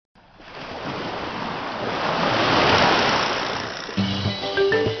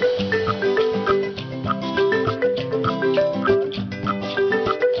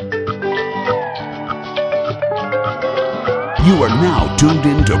You are now tuned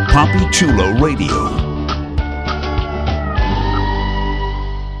in to Papi Chulo Radio.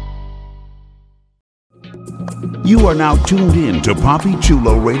 You are now tuned in to Papi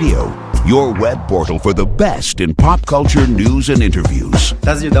Chulo Radio, your web portal for the best in pop culture news and interviews.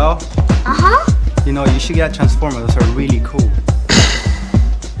 That's your doll? Uh-huh. You know, you should get Transformers. Those are really cool.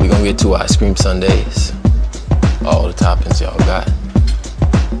 We're gonna get 2 ice cream sundaes. All the toppings y'all got.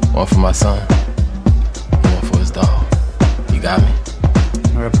 One for my son, and one for his dog. You got me?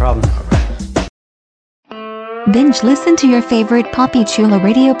 Not a problem. All right. Binge listen to your favorite Papi Chulo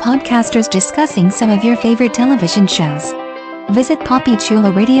Radio podcasters discussing some of your favorite television shows. Visit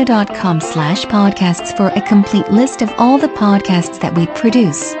papichuloradio.com/podcasts for a complete list of all the podcasts that we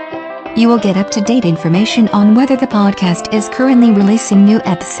produce. You will get up-to-date information on whether the podcast is currently releasing new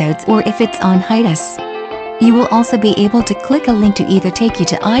episodes or if it's on hiatus. You will also be able to click a link to either take you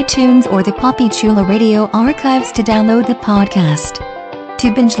to iTunes or the Papi Chulo Radio archives to download the podcast.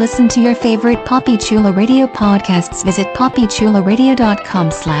 To binge listen to your favorite Papi Chulo Radio podcasts, visit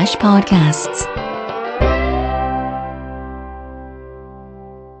papichuloradio.com/podcasts.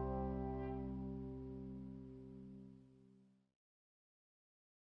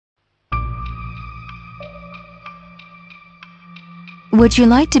 Would you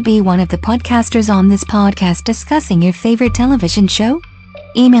like to be one of the podcasters on this podcast discussing your favorite television show?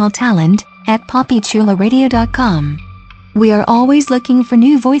 Email talent@papichuloradio.com. We are always looking for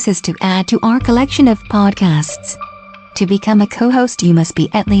new voices to add to our collection of podcasts. To become a co-host, you must be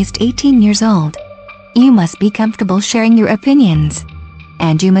at least 18 years old. You must be comfortable sharing your opinions.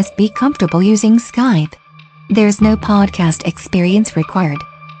 And you must be comfortable using Skype. There's no podcast experience required.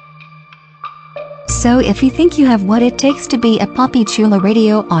 So if you think you have what it takes to be a Papi Chulo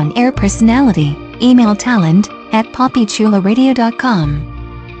Radio on-air personality, email talent@papichuloradio.com.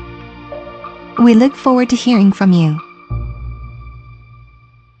 We look forward to hearing from you.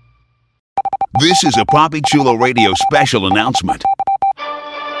 This is a Papi Chulo Radio special announcement.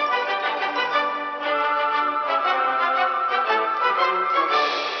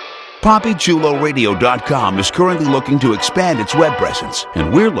 PapiChuloRadio.com is currently looking to expand its web presence,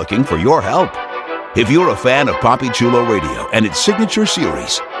 and we're looking for your help. If you're a fan of Papi Chulo Radio and its signature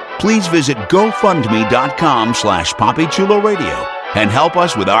series, please visit GoFundMe.com/PapiChuloRadio and help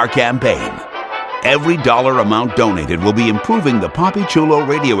us with our campaign. Every dollar amount donated will be improving the Papi Chulo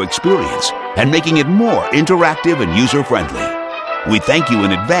Radio experience and making it more interactive and user-friendly. We thank you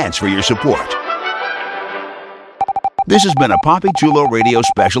in advance for your support. This has been a Papi Chulo Radio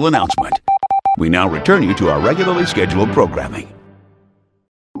special announcement. We now return you to our regularly scheduled programming.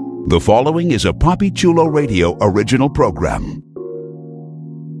 The following is a Papi Chulo Radio original program.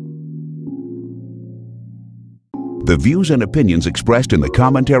 The views and opinions expressed in the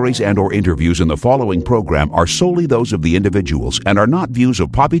commentaries and/or interviews in the following program are solely those of the individuals and are not views of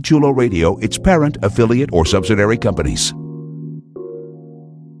Papi Chulo Radio, its parent, affiliate, or subsidiary companies.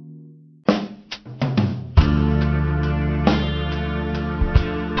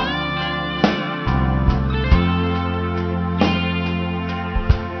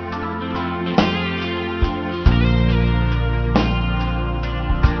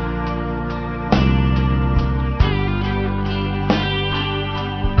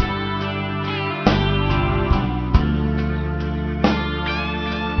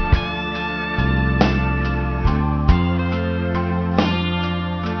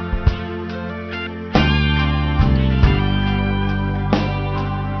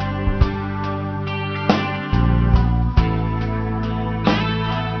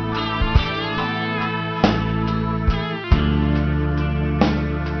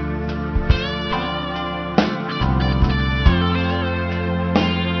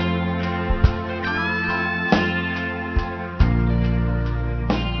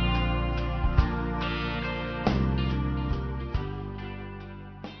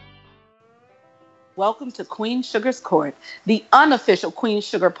 Welcome to Queen Sugar's Court, the unofficial Queen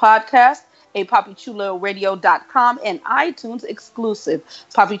Sugar podcast, a PapiChuloRadio.com and iTunes exclusive.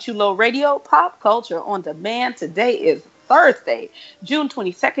 Papi Chulo Radio, pop culture on demand. Today is Thursday, June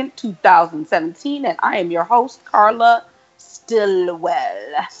 22nd, 2017, and I am your host, Carla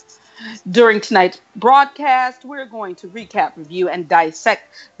Stillwell. During tonight's broadcast, we're going to recap, review, and dissect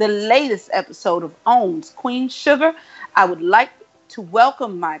the latest episode of OWN's Queen Sugar. I would like to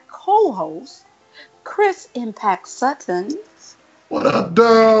welcome my co-host, Chris Impact Sutton. What up,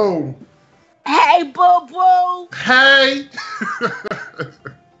 though? Hey, boo-boo. Hey.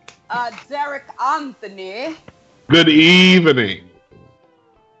 Derek Anthony. Good evening.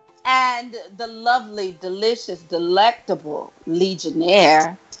 And the lovely, delicious, delectable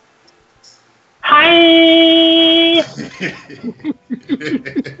Legionnaire. Hi.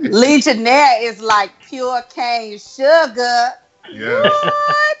 Legionnaire is like pure cane sugar. Yes.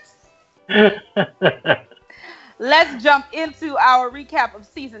 What? Let's jump into our recap of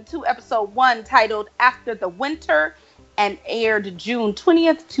season 2, episode 1, titled After the Winter, and aired June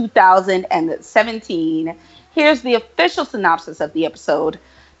 20th, 2017. Here's the official synopsis of the episode.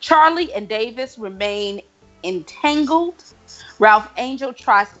 Charlie and Davis remain entangled. Ralph Angel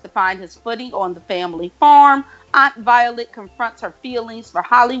tries to find his footing on the family farm. Aunt Violet confronts her feelings for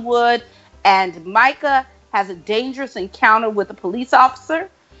Hollywood. And Micah has a dangerous encounter with a police officer.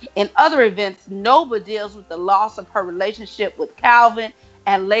 In other events, Nova deals with the loss of her relationship with Calvin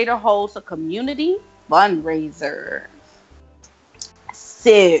and later holds a community fundraiser.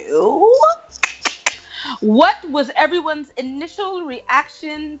 So, what was everyone's initial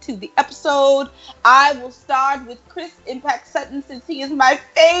reaction to the episode? I will start with Chris Impact Sutton since he is my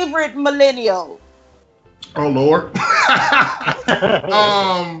favorite millennial. Oh, Lord.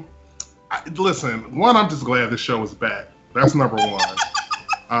 Listen, one, I'm just glad this show is back. That's number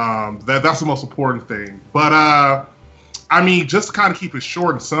one. That's the most important thing. But, I mean, just to kind of keep it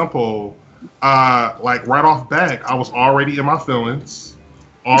short and simple, like right off back, I was already in my feelings,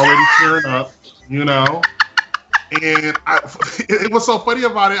 already tearing up, you know. And it was so funny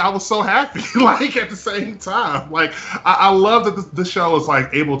about it. I was so happy, like, at the same time. Like, I love that this show is,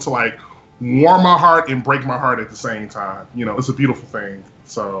 like, able to, like, warm my heart and break my heart at the same time. You know, it's a beautiful thing.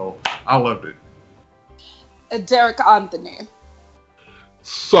 So, I loved it. Derek Anthony.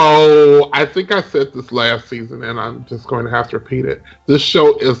 So, I think I said this last season, and I'm just going to have to repeat it. This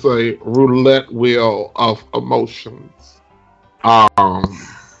show is a roulette wheel of emotions.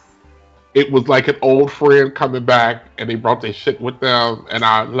 It was like an old friend coming back, and they brought their shit with them, and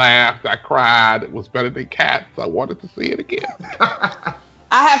I laughed, I cried. It was better than Cats. I wanted to see it again.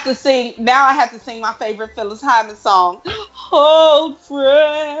 I have to sing my favorite Phyllis Hyman song, Old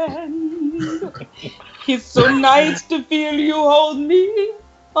Friend. It's so nice to feel you hold me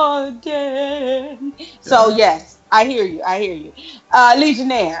again. So, yes, I hear you.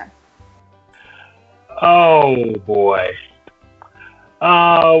 Legionnaire. Oh, boy.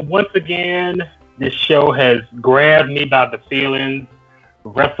 Once again, this show has grabbed me by the feelings,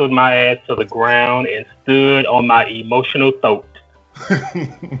 wrestled my ass to the ground, and stood on my emotional throat.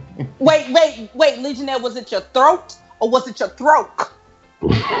 Wait, Legionnaire, was it your throat or was it your throat?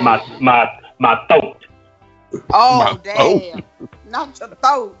 My throat. Oh, damn. Not your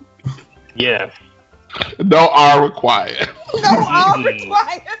throat. Yes. No R required. No R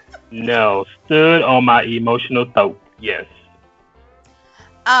required. No, stood on my emotional throat. Yes.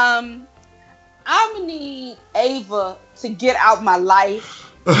 I'm gonna need Ava to get out my life.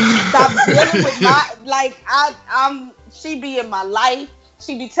 Stop dealing with she be in my life.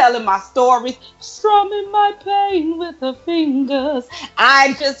 She be telling my stories, strumming my pain with her fingers.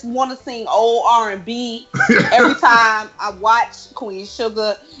 I just want to sing old R&B every time I watch Queen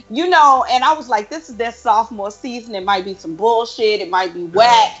Sugar. You know, and I was like, this is their sophomore season. It might be some bullshit. It might be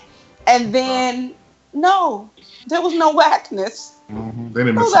whack. And then, no, there was no whackness. Mm-hmm. They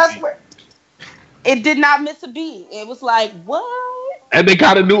didn't miss a beat. It did not miss a beat. It was like, what? And they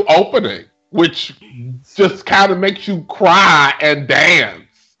got a new opening, which just kind of makes you cry and dance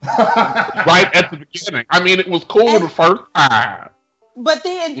right at the beginning. I mean, it was cool the first time. But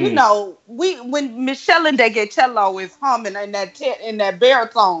then, you know, when Michelle and Degecello is humming in that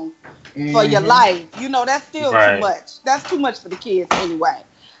baritone for your life, you know, that's still too much. That's too much for the kids anyway.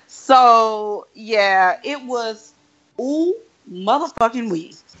 So, yeah, it was motherfucking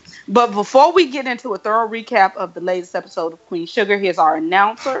we. But before we get into a thorough recap of the latest episode of Queen Sugar, here's our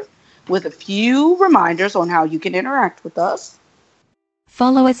announcer with a few reminders on how you can interact with us.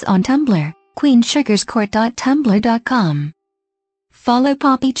 Follow us on Tumblr, queensugarscourt.tumblr.com. Follow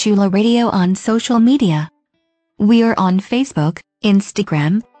Poppy Chulo Radio on social media. We are on Facebook,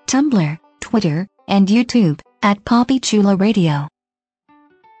 Instagram, Tumblr, Twitter, and YouTube at Poppy Chulo Radio.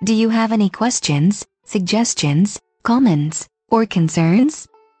 Do you have any questions, suggestions, comments, or concerns?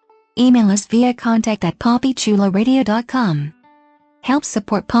 Email us via contact@poppychuloradio.com. Help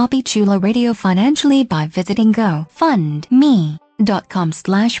support Poppy Chulo Radio financially by visiting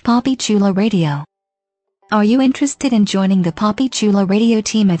gofundme.com/poppychuloradio. Are you interested in joining the Poppy Chulo Radio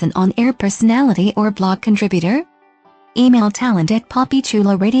team as an on-air personality or blog contributor? Email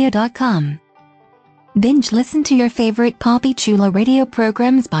talent@poppychuloradio.com. Binge listen to your favorite Poppy Chulo Radio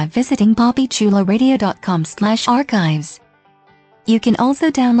programs by visiting poppychuloradio.com/archives. You can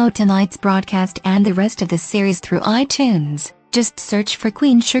also download tonight's broadcast and the rest of the series through iTunes. Just search for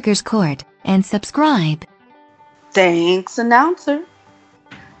Queen Sugar's Court and subscribe. Thanks, announcer.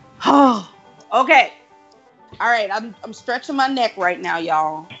 Oh, Okay. All right. I'm stretching my neck right now,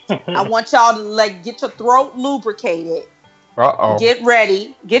 y'all. I want y'all to like get your throat lubricated. Uh-oh. Get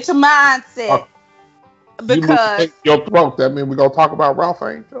ready. Get your mindset. Because your throat. That means we're gonna talk about Ralph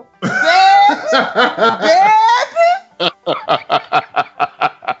Angel. Baby.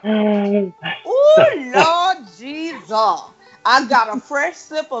 Ooh, Lord Jesus. I got a fresh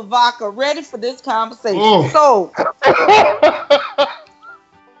sip of vodka ready for this conversation. Ooh. So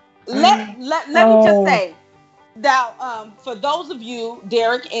let me just say that for those of you,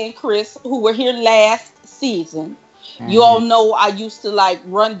 Derek and Chris, who were here last season, you all know I used to like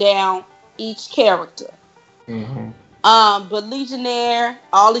run down each character. But Legionnaire,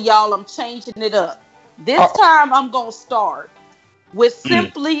 all of y'all, I'm changing it up. This time I'm gonna start with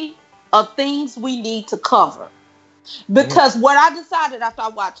simply things we need to cover. Because what I decided after I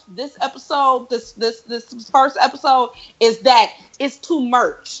watched this episode, this first episode, is that it's too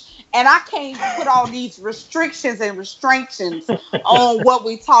much. And I can't put all these restrictions and restrictions on what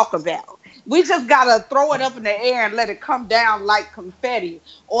we talk about. We just gotta throw it up in the air and let it come down like confetti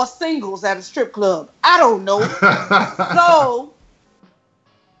or singles at a strip club. I don't know. So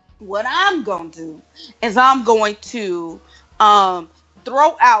what I'm gonna do is I'm going to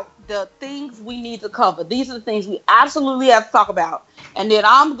throw out the things we need to cover. These are the things we absolutely have to talk about. And then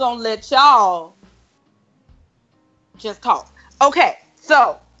I'm going to let y'all just talk. Okay,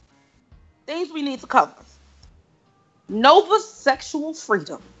 so things we need to cover. Nova's sexual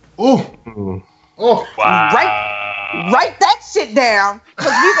freedom. Oh, wow. Write that shit down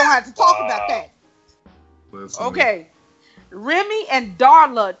because we're going to have to talk about that. Listen. Okay. Remy and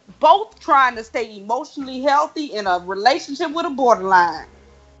Darla both trying to stay emotionally healthy in a relationship with a borderline.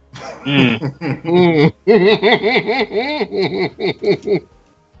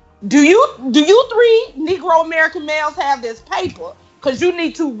 Do you three Negro American males have this paper? Because you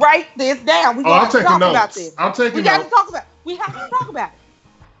need to write this down. We got to talk about this. I'm taking we got to talk about. We have to talk about it.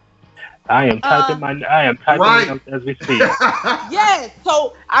 I am typing notes as we speak. Yes,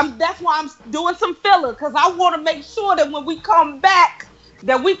 so that's why I'm doing some filler because I want to make sure that when we come back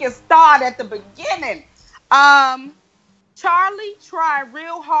that we can start at the beginning. Charlie tried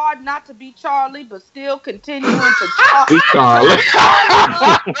real hard not to be Charlie, but still continuing to be Charlie.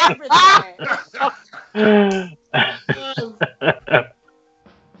 I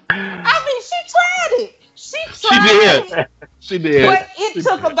mean, she tried it. She did. But it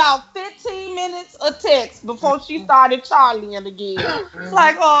took about 15 minutes of text before she started Charlieing again. It's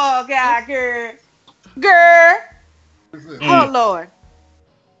like, oh, God, girl. Oh, Lord.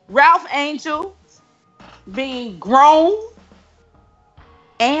 Ralph Angel being grown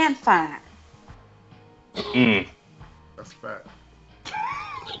and fine. That's fact.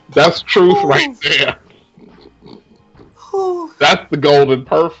 That's truth right there. That's the golden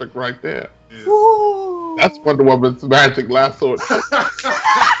perfect right there. Yeah. That's Wonder Woman's magic lasso. Because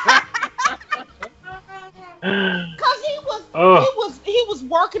he was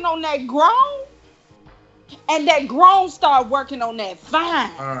working on that grown, and that grown started working on that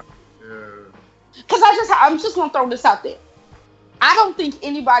fine. Because I'm just gonna throw this out there. I don't think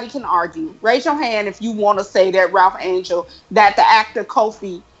anybody can argue. Raise your hand if you want to say that Ralph Angel, that the actor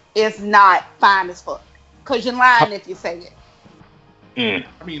Kofi is not fine as fuck. Because you're lying if you say it.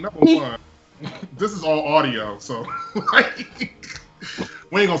 I mean, number one, this is all audio, so like,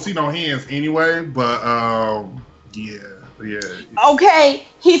 we ain't gonna see no hands anyway. But yeah. Okay,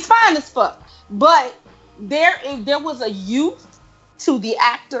 he's fine as fuck. But there was a youth to the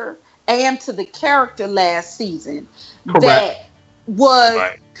actor and to the character last season. Correct. That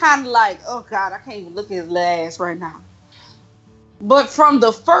was kind of like, oh God, I can't even look at his ass right now. But from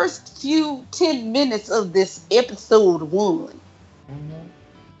the first few 10 minutes of this episode 1,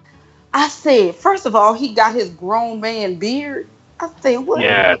 I said, first of all, he got his grown man beard. I said, what?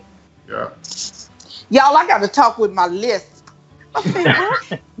 Yeah. Y'all, I got to talk with my list. I said,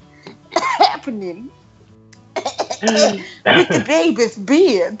 what's happening with the baby's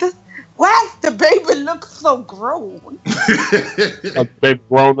beard? Why does the baby look so grown? A baby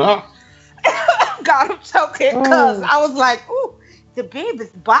grown up. God, I'm choking because I was like, ooh, the baby's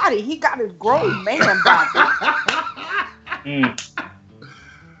body. He got his grown man body.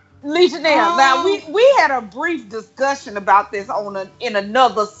 Legionnaire. Now we had a brief discussion about this in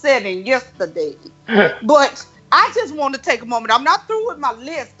another setting yesterday, but I just want to take a moment. I'm not through with my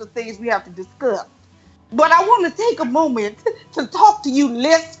list of things we have to discuss, but I want to take a moment to talk to you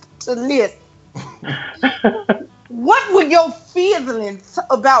list to list. What were your feelings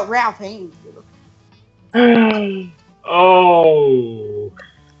about Ralph Angel? Oh,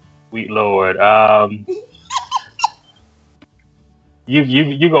 sweet Lord.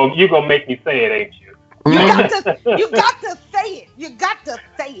 You gonna make me say it, ain't you? You got to say it. You got to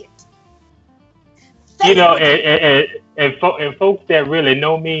say it. You know, and folks that really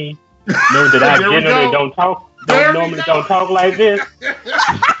know me know that I generally don't talk like this.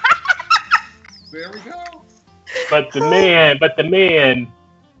 There we go. But the man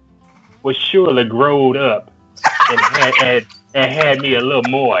was surely growed up and had me a little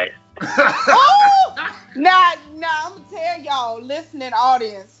moist. Oh! Now, I'm gonna tell y'all, listening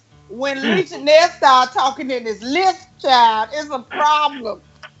audience, when Legionnaire start talking in his lisp, child, it's a problem.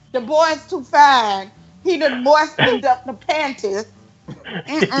 The boy's too fine. He done moistened up the panties.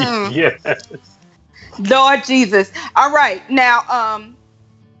 Yes. Lord Jesus. All right, now,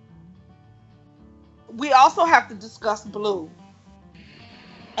 we also have to discuss Blue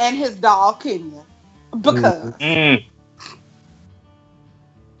and his doll Kenya, because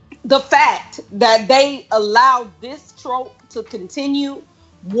the fact that they allowed this trope to continue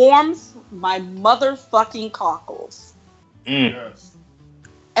warms my motherfucking cockles. Yes.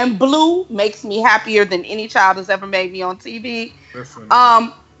 And Blue makes me happier than any child has ever made me on TV. Listen.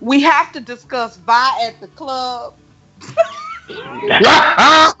 We have to discuss Vi at the club. Was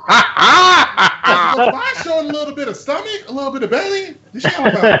Vi showing a little bit of stomach, a little bit of belly? Did she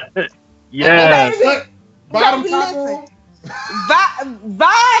have Yeah. bottom Baby, top listen. on?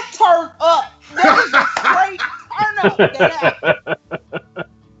 Vi turned up. That was a straight turn up.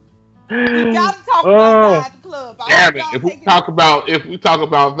 We gotta talk about Vi at the club. Damn it! If we talk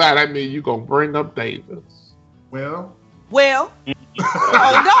about that, I mean you gonna bring up Davis. Well, hold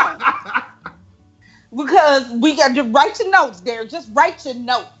on. Because we got to write your notes there. Just write your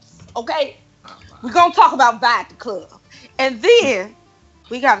notes, okay? We're gonna talk about Vi at the club, and then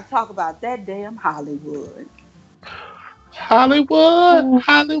we got to talk about that damn Hollywood. Hollywood.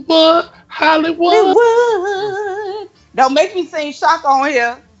 Don't make me sing Shock on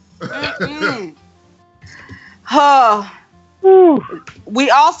here. We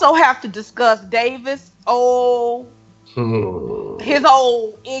also have to discuss Davis. His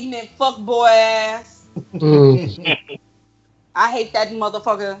old ignorant fuckboy ass. I hate that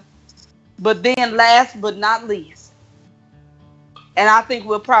motherfucker. But then last but not least, and I think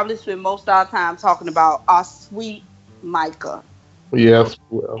we'll probably spend most of our time talking about our sweet Micah. Yes,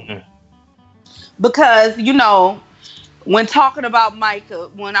 well. Because, you know, when talking about Micah,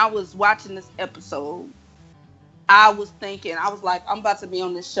 when I was watching this episode, I was like, I'm about to be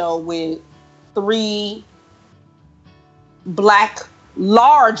on this show with 3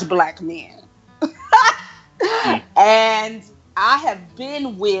 large black men. And I have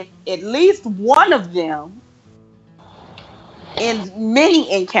been with at least one of them in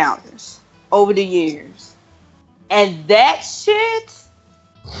many encounters over the years. And that shit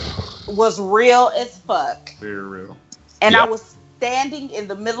was real as fuck. very real. And I was standing in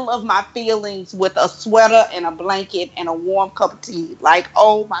the middle of my feelings with a sweater and a blanket and a warm cup of tea. Like,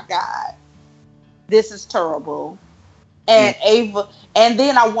 oh my God, this is terrible. And Ava, and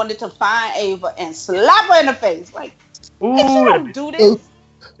then I wanted to find Ava and slap her in the face. Like, Ooh, you don't do this.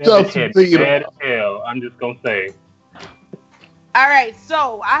 That shit bad as hell. I'm just gonna say. All right,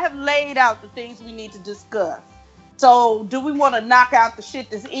 so I have laid out the things we need to discuss. So, do we want to knock out the shit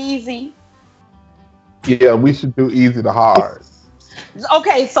that's easy? Yeah, we should do easy to hard.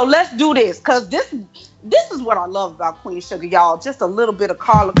 Okay, so let's do this, because this is what I love about Queen Sugar, y'all. Just a little bit of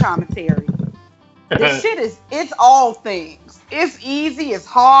Carla commentary. This shit it's all things. It's easy, it's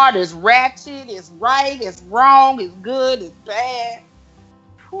hard, it's ratchet, it's right, it's wrong, it's good, it's bad.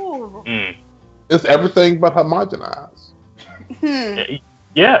 It's everything but homogenized.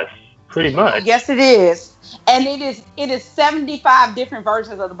 Yes, pretty much. Yes, it is. And it is 75 different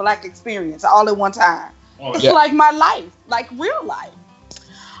versions of the Black experience all at one time. It's like my life, like real life.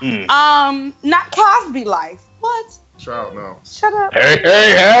 Not Cosby life. What? Child, no. Shut up.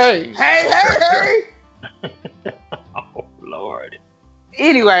 Hey. Oh, Lord.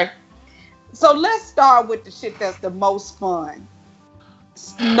 Anyway, so let's start with the shit that's the most fun.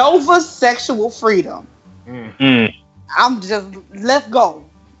 Nova's sexual freedom. Let's go.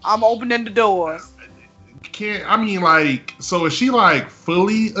 I'm opening the doors. So is she like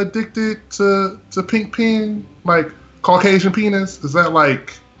fully addicted to pink pen, like Caucasian penis? Is that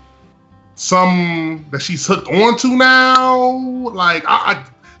like some that she's hooked onto now? Like, I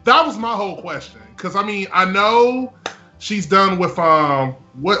that was my whole question. Because I mean, I know she's done with Calvin,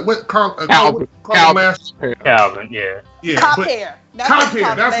 yeah. Cop hair. Cop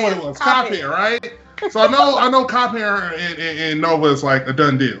hair. That's what it was. Cop hair, right? So I know cop hair and Nova is like a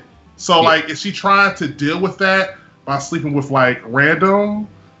done deal. So like, is she trying to deal with that by sleeping with like random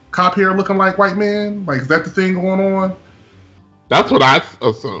cop hair looking like white men? Like, is that the thing going on? That's what I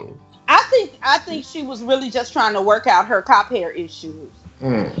assume. I think she was really just trying to work out her cop hair issues.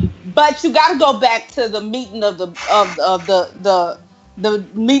 But you got to go back to the meeting of the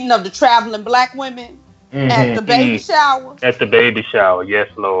meeting of the traveling black women at the baby shower. At the baby shower, yes,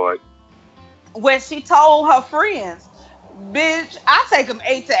 Lord. When she told her friends, "Bitch, I take them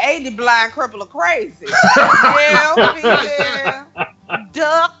 8 to 80 blind, cripple, or crazy." Yeah,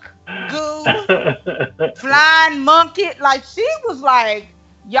 duck, goose, flying monkey. Like, she was like,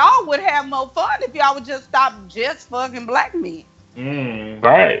 y'all would have more fun if y'all would just stop just fucking black men.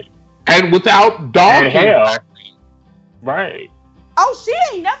 Right. And without dogging. Hell. Right. Oh, she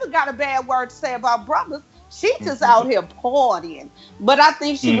ain't never got a bad word to say about brothers. She just out here partying. But I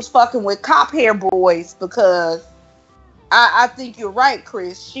think she was fucking with cop hair boys because I think you're right,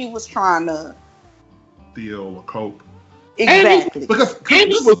 Chris. She was trying to deal or cope. Exactly. Because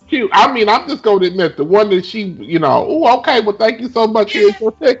Candy was cute. I mean, I'm just going to admit the one that she, okay, well, thank you so much. Here's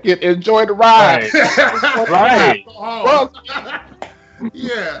your ticket. Enjoy the ride. Right. Well,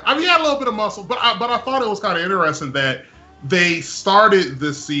 yeah. I mean, he had a little bit of muscle, but I thought it was kind of interesting that they started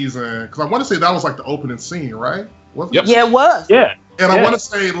this season, because I want to say that was like the opening scene, right? Wasn't it? Yeah, it was. Yeah. And I want to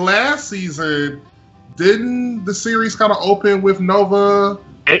say last season, didn't the series kind of open with Nova?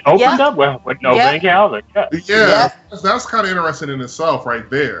 It opened up with Nova and Calvin. Yeah. That's kind of interesting in itself right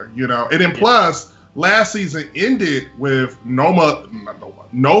there, And then plus, last season ended with Nova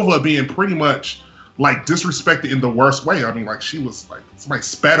being pretty much like disrespected in the worst way. I mean, like she was like, somebody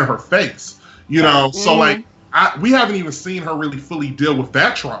spat in her face, So like, we haven't even seen her really fully deal with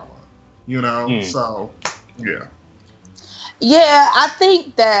that trauma, So, yeah. Yeah, I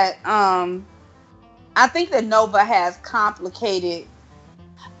think that Nova has complicated.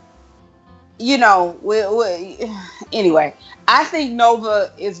 Anyway, I think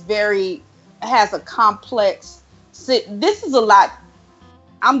Nova has a complex. This is a lot.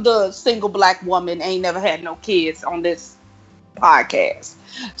 I'm the single black woman, ain't never had no kids on this podcast.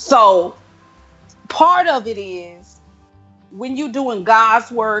 So part of it is when you doing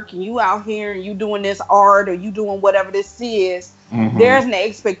God's work and you out here and you doing this art or you doing whatever this is, there's an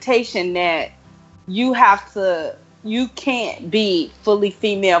expectation that you can't be fully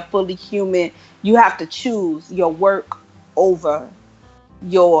female, fully human. You have to choose your work over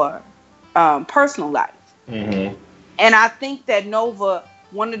your personal life. And I think that Nova,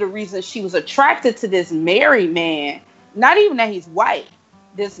 one of the reasons she was attracted to this married man, not even that he's white,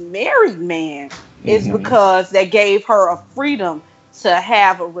 this married man, is because that gave her a freedom to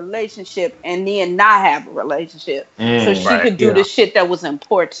have a relationship and then not have a relationship. So she could do the shit that was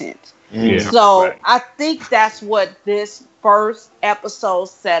important. So I think that's what this first episode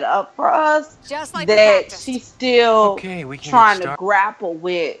set up for us. Just like that she's still trying to grapple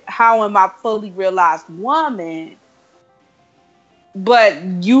with, how am I fully realized woman? But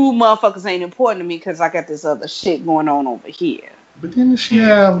you motherfuckers ain't important to me because I got this other shit going on over here. But didn't she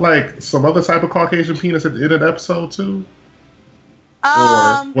have like some other type of Caucasian penis at the end of the episode too?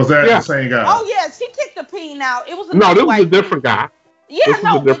 Or was that the same guy? Oh yeah, she kicked the peen out. It was this was a different guy. Yeah, this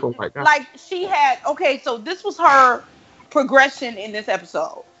was a different white guy. Like she had so this was her progression in this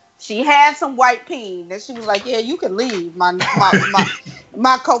episode. She had some white peen, and she was like, "Yeah, you can leave, my kofefe,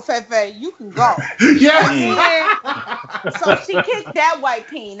 you can go." Yeah. So she kicked that white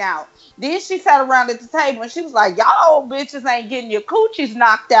peen out. Then she sat around at the table and she was like, "Y'all bitches ain't getting your coochies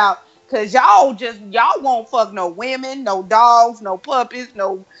knocked out because y'all won't fuck no women, no dogs, no puppies,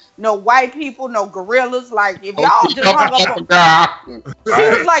 no white people, no gorillas. Like if y'all just hung up on, she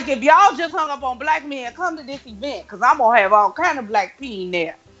was like, if y'all just hung up on black men, come to this event because I'm gonna have all kind of black peen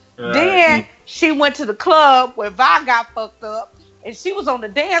there." Then she went to the club where Vi got fucked up, and she was on the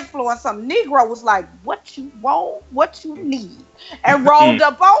dance floor, and some Negro was like, "What you want? What you need?" and rolled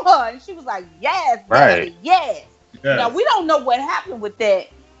up on her, and she was like, "Yes, baby, yes." Now we don't know what happened with that,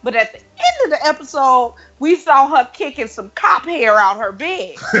 but at the end of the episode, we saw her kicking some cop hair out her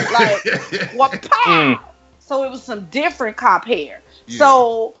bed, like what? Pow! So it was some different cop hair. Yeah.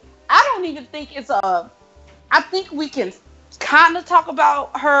 So I don't even think I think we can kind of talk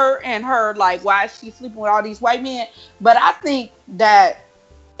about her and her, like, why she's sleeping with all these white men, but I think that,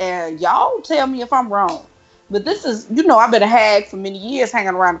 and y'all tell me if I'm wrong, but this is, I've been a hag for many years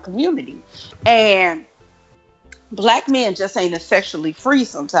hanging around the community, and black men just ain't as sexually free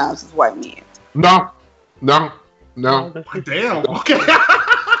sometimes as white men. No. Damn. Okay.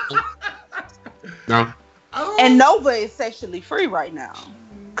 No. And Nova is sexually free right now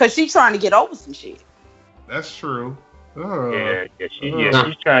because she's trying to get over some shit. That's true. She's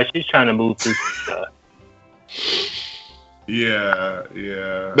trying to move through some stuff. Yeah.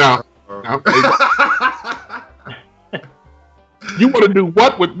 No. You want to do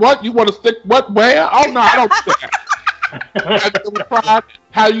what with what? You want to stick what where? Oh no, I don't do that.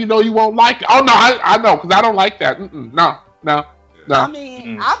 How you know you won't like it? Oh no, I know because I don't like that. No. I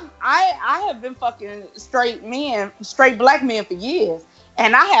mean, I have been fucking straight black men for years,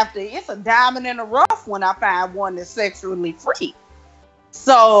 and it's a diamond in the rough when I find one that's sexually free.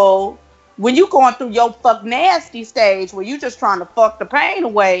 So when you going through your fuck nasty stage where you just trying to fuck the pain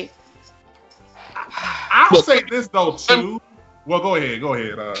away. I'll say this though too. Well, go ahead.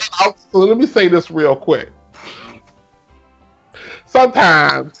 So let me say this real quick.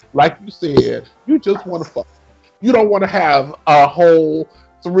 Sometimes, like you said, you just want to fuck. You don't want to have a whole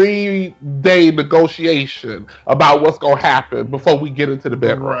 3-day negotiation about what's going to happen before we get into the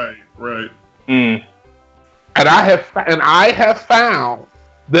bedroom. Right. And I have found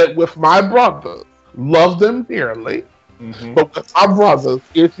that with my brothers, love them dearly, but with my brothers,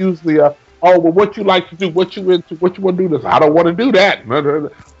 it's usually what you like to do, what you into, what you want to do this. I don't want to do that.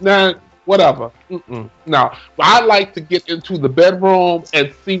 Nah, whatever. No, I like to get into the bedroom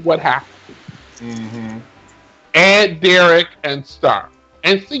and see what happens. Add Derek and Star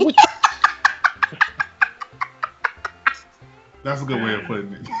and see what. That's a good way of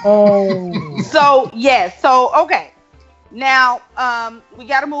putting it. So okay. Now we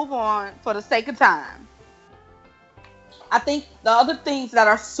got to move on for the sake of time. I think the other things that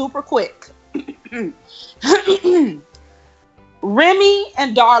are super quick. Remy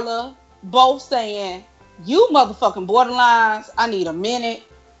and Darla both saying, "You motherfucking borderlines, I need a minute.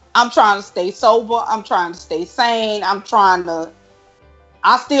 I'm trying to stay sober. I'm trying to stay sane. I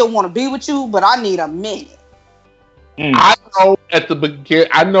still want to be with you, but I need a minute." I know at the beginning,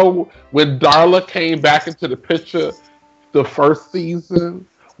 I know when Darla came back into the picture the first season,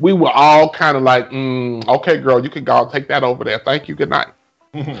 we were all kind of like, okay, girl, you can go take that over there. Thank you. Good night.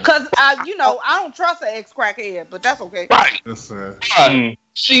 Because, I don't trust an ex-crackhead, but that's okay. Right.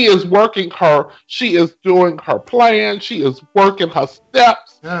 She is working she is doing her plan. She is working her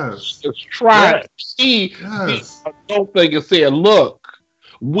steps. Yes. She is trying to see the adult thing and saying, look,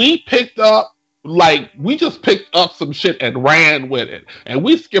 we just picked up some shit and ran with it. And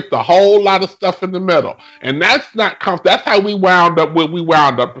we skipped a whole lot of stuff in the middle. And that's not that's how we wound up when we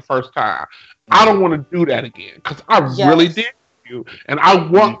wound up the first time. I don't want to do that again because I really did. And I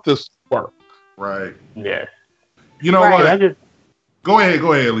want this to work. Right. Yes. You know what? Go ahead,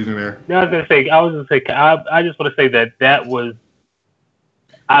 Legionnaire. No, I just want to say that was.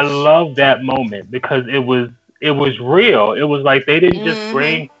 I love that moment because it was real. It was like they didn't just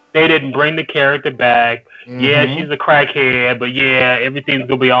bring the character back. Yeah, she's a crackhead, but yeah, everything's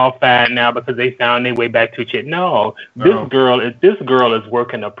gonna be all fine now because they found their way back to shit. No, this girl is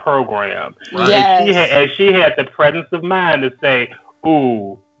working a program. Right. Yes. And she had the presence of mind to say,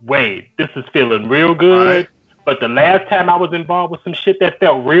 "Ooh, wait, this is feeling real good." Right. But the last time I was involved with some shit that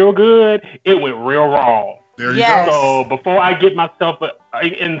felt real good, it went real wrong. There you go. So before I get myself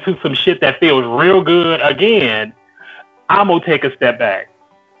into some shit that feels real good again, I'm gonna take a step back.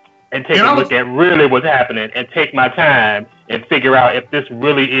 And take a look at really what's happening and take my time and figure out if this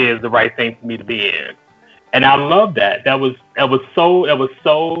really is the right thing for me to be in. And I love that. That was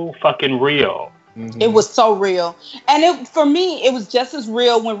so fucking real. It was so real. And for me, it was just as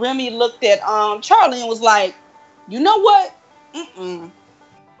real when Remy looked at Charlie and was like, you know what?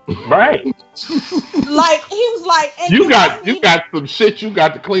 Right. Like he was like, and you got some shit you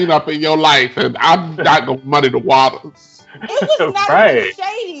got to clean up in your life, and I'm not gonna muddy the waters. It was not even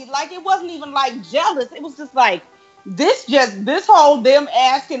shady. Like, it wasn't even like jealous. It was just like this whole them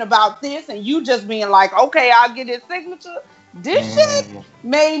asking about this and you just being like, okay, I'll get his signature. This shit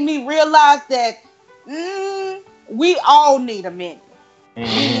made me realize that we all need a minute. We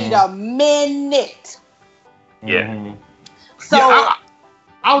need a minute. Yeah. So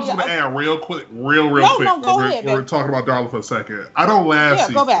I was just gonna add real quick. No, go ahead. We're talking about Darla for a second. I don't last.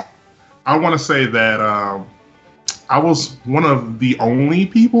 Yeah, go back. I want to say that I was one of the only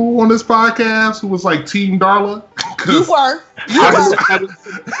people on this podcast who was like Team Darla. You were.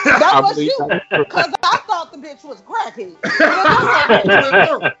 That was you. Because I thought the bitch was crackhead.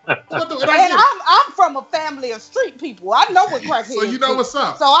 And I'm from a family of street people. I know what crackhead is. So you know what's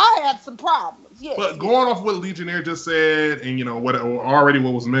up. So I had some problems. Yes. But going off what Legionnaire just said, and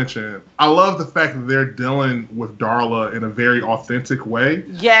what was mentioned, I love the fact that they're dealing with Darla in a very authentic way.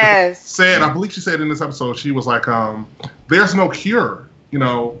 Yes. I believe she said in this episode, she was like, there's no cure,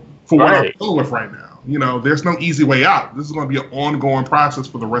 for what I'm dealing with right now. There's no easy way out. This is going to be an ongoing process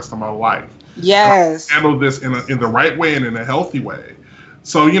for the rest of my life. Yes. Handle this in the right way and in a healthy way.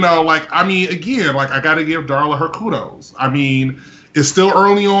 So, again, I got to give Darla her kudos. I mean, it's still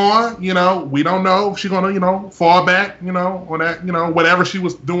early on. You know, we don't know if she's gonna, fall back, on that, whatever she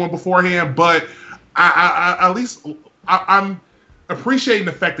was doing beforehand. But I'm appreciating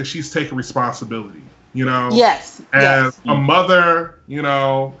the fact that she's taking responsibility. Yes. As a mother,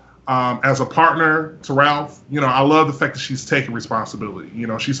 as a partner to Ralph, I love the fact that she's taking responsibility.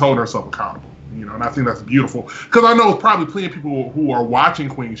 She's holding herself accountable. And I think that's beautiful because I know probably plenty of people who are watching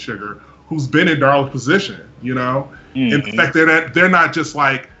Queen Sugar who's been in Darla's position. And the fact that they're not just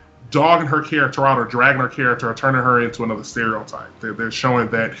like dogging her character out or dragging her character or turning her into another stereotype. They're showing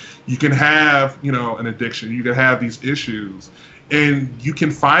that you can have, an addiction, you can have these issues, and you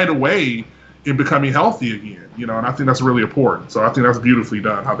can find a way in becoming healthy again, and I think that's really important. So I think that's beautifully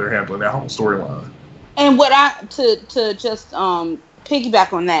done how they're handling that whole storyline. And what to just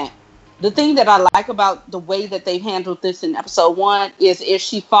piggyback on that, the thing that I like about the way that they've handled this in episode 1 is if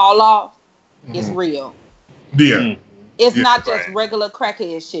she fall off, it's real. Yeah. It's not just regular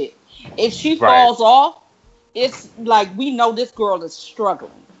crackhead shit. If she falls off, it's like we know this girl is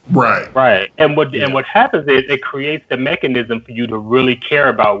struggling. Right. And what happens is it creates the mechanism for you to really care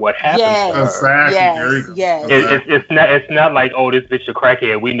about what happens to her. Exactly. Yes. It's not like, oh, this bitch a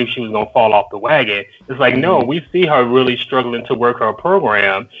crackhead. We knew she was gonna fall off the wagon. It's like, no, we see her really struggling to work her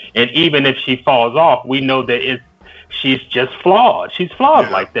program, and even if she falls off, we know that she's just flawed. She's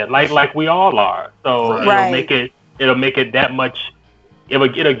flawed like that, like we all are. So it'll make it that much. It'll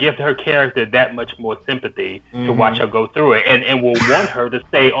give her character that much more sympathy to watch her go through it, and we'll want her to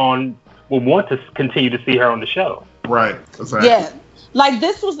stay on. We'll want to continue to see her on the show. Right. Exactly. Yeah. Like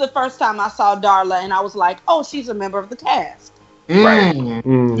this was the first time I saw Darla, and I was like, "Oh, she's a member of the cast." Right.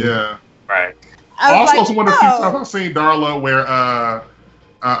 Yeah. Right. Also, one of the few times I've seen Darla where Ava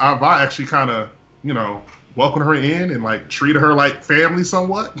actually kind of, welcomed her in and like treated her like family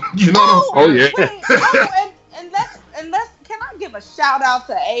somewhat. Yeah. And let's can I give a shout out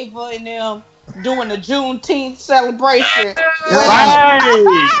to Ava and them doing the Juneteenth celebration?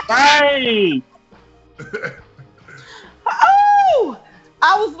 Right. Oh,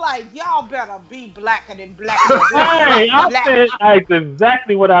 I was like, y'all better be blacker than black. That's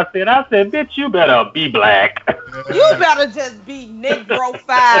exactly what I said. I said, bitch, you better be black. You better just be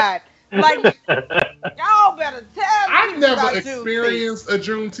Negro-fied. Like, y'all better tell me. I've never experienced a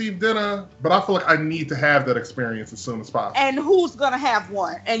Juneteenth dinner, but I feel like I need to have that experience as soon as possible. And who's going to have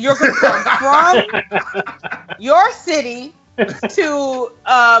one? And you're going to come from your city to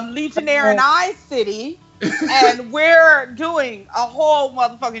Legionnaire and I's city, and we're doing a whole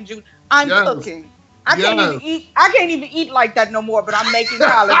motherfucking June. I'm cooking. I can't even eat like that no more, but I'm making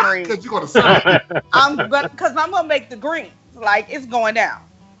collard greens. Because you're going to say. Because I'm going to make the greens. Like, it's going down.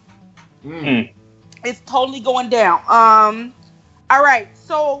 It's totally going down. All right.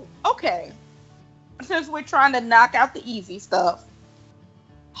 So, okay. Since we're trying to knock out the easy stuff,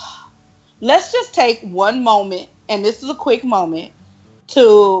 let's just take one moment, and this is a quick moment,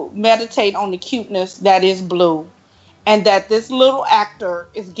 to meditate on the cuteness that is Blue, and that this little actor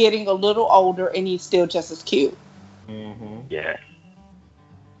is getting a little older, and he's still just as cute. Yeah.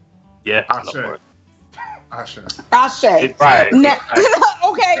 Yeah. Ashe. Right. Now,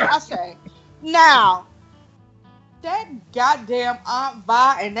 okay, Ashe. Now, that goddamn Aunt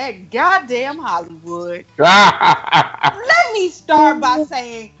Vi and that goddamn Hollywood. Let me start by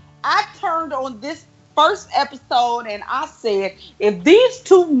saying I turned on this first episode and I said, if these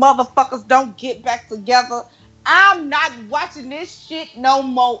two motherfuckers don't get back together, I'm not watching this shit no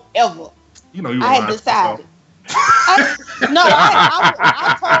more ever. I had decided. I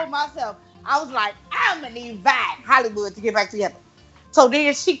told myself, I was like, I'm gonna need Vi and Hollywood to get back together. So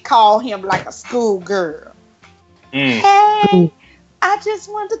then she called him like a schoolgirl. Hey, I just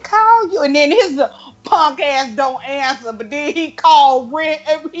wanted to call you. And then his punk ass don't answer, but then he called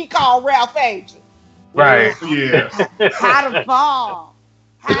Ralph Angel. Right. Yeah. How the bomb?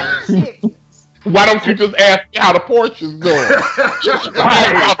 How the chickens? Why don't you just ask me how the porch is going?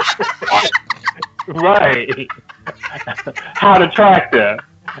 Right. How the tractor.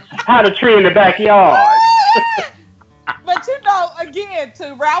 How the tree in the backyard. But again,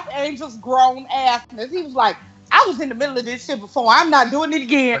 to Ralph Angel's grown assness, he was like, I was in the middle of this shit before. I'm not doing it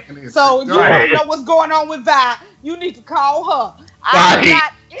again. So you don't know what's going on with Vi. You need to call her. I'm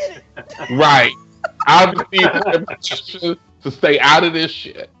not in it. Right. I just need to stay out of this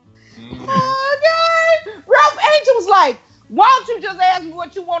shit. Okay. Ralph Angel was like, why don't you just ask me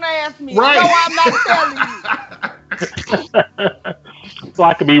what you want to ask me? Right. No, I'm not telling you. So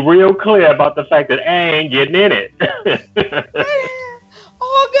I can be real clear about the fact that I ain't getting in it.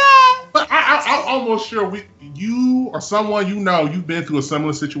 Oh, God. But I almost sure you or someone you've been through a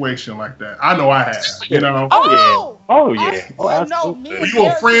similar situation like that. I know I have. You know. Oh yeah. No, you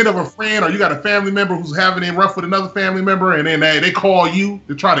a friend of a friend, or you got a family member who's having it rough with another family member, and then they call you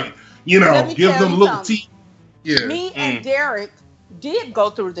to try to, give them a little tea. Yeah. Me and Derek did go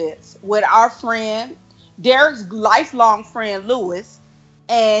through this with our friend, Derek's lifelong friend Lewis,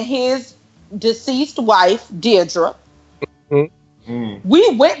 and his deceased wife Deirdre. Mm-hmm.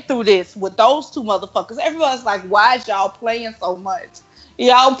 We went through this with those two motherfuckers. Everyone's like, "Why is y'all playing so much?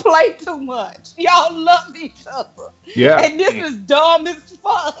 Y'all play too much. Y'all love each other. Yeah, and this is dumb as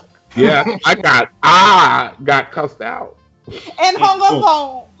fuck." Yeah, I got cussed out and hung up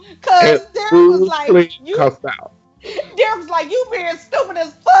on because Derek was like, cussed out. Derek was like, "You being stupid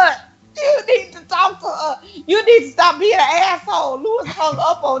as fuck. You need to talk to her. You need to stop being an asshole." Lewis hung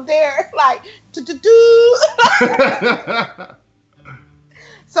up on Derek like,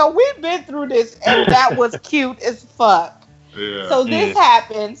 So we've been through this, and that was cute as fuck. Yeah. So this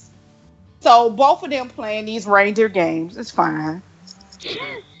happens. So both of them playing these reindeer games. It's fine.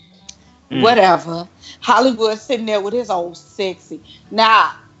 Whatever. Hollywood sitting there with his old sexy.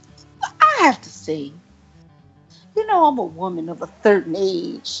 Now, I have to say, I'm a woman of a certain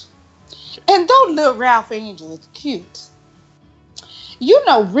age. And though little Ralph Angel is cute,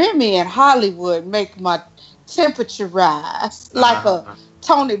 Remy and Hollywood make my temperature rise like a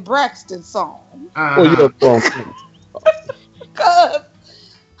Tony Braxton song. Because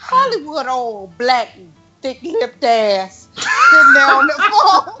Hollywood old black thick-lipped ass sitting there on the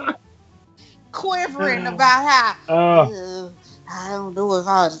phone quivering about how I don't know if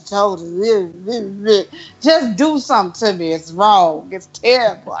I was told it. Just do something to me. It's wrong. It's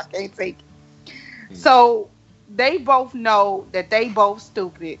terrible. I can't take it. So they both know that they both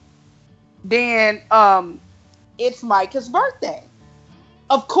stupid. Then it's Micah's birthday.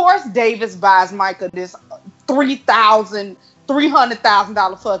 Of course, Davis buys Micah this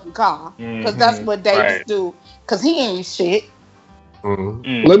 $300,000 fucking car because that's what Davis do. Because he ain't shit.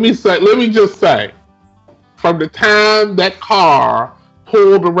 Let me just say, from the time that car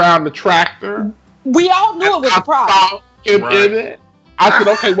pulled around the tractor, we all knew it was a problem. In it, I said,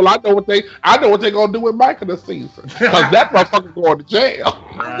 okay, well, I know what they're gonna do with Micah this season because that motherfucker going to jail.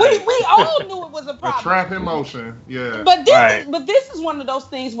 We all knew it was a problem. A trap in motion, yeah. But this is one of those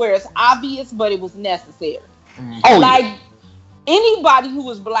things where it's obvious, but it was necessary. Anybody who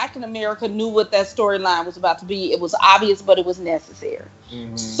was black in America knew what that storyline was about to be. It was obvious, but it was necessary.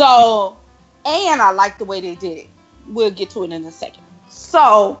 So, and I like the way they did it. We'll get to it in a second.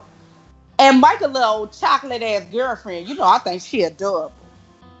 So, and Micah, little chocolate ass girlfriend, I think she adorable.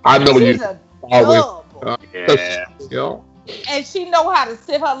 I know she's adorable. Yeah. And she know how to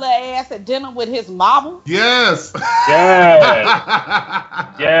sit her little ass at dinner with his mama. Yes.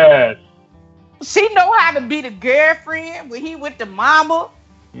 Yes. She know how to be the girlfriend when he with the mama.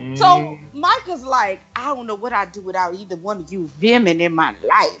 So Micah's like, I don't know what I'd do without either one of you women in my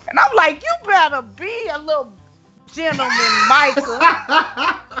life. And I'm like, you better be a little gentleman, Micah.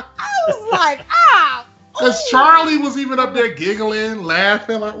 I was like, because Charlie was even up there giggling,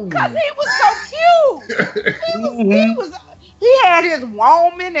 laughing, like, because he was so cute. He had his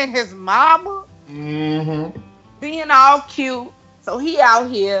woman and his mama being all cute. So he out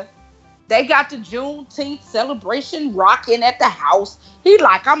here. They got the Juneteenth celebration rocking at the house. He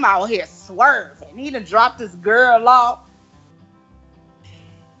like, I'm out here swerving. He done dropped this girl off.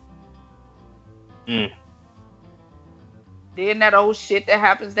 Then that old shit that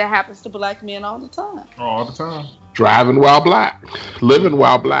happens to black men all the time. All the time. Driving while black. Living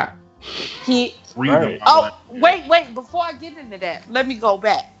while black. Wait. Before I get into that, let me go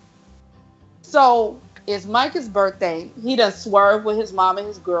back. So, it's Micah's birthday. He done swerved with his mom and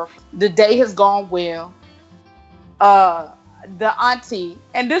his girlfriend. The day has gone well. The auntie,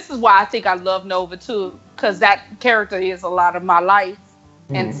 and this is why I think I love Nova too, because that character is a lot of my life.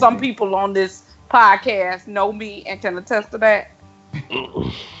 And some people on this podcast know me and can attest to that.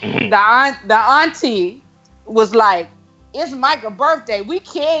 The auntie was like, it's Micah's birthday. We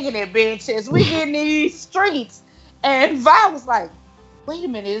kicking it, bitches. We getting these streets. And Vi was like, wait a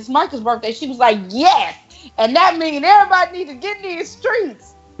minute, it's Micah's birthday. She was like, yes. And that means everybody needs to get in these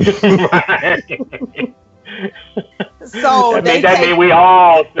streets. So that means we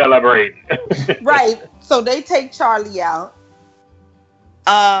all celebrate. Right. So they take Charlie out.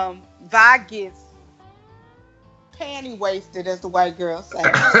 Vi gets panty wasted, as the white girl says.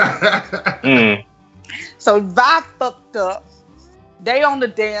 So Vi fucked up. They on the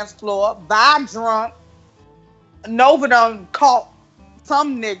dance floor. Vi drunk. Nova done caught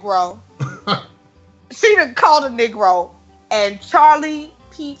some Negro. She done called a Negro. And Charlie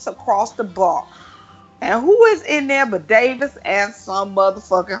peeks across the bar. And who is in there but Davis and some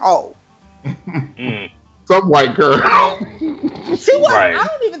motherfucking hoe? Some white girl. She wasn't, right. I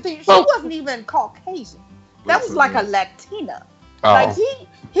don't even think, she wasn't even Caucasian. That was like a Latina. Oh. Like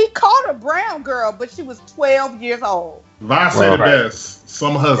he called her brown girl, but she was 12 years old. Vi said the best.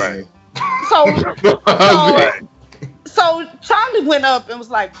 Some husband. So Charlie went up and was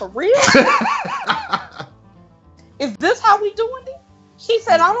like, for real? Is this how we doing it? She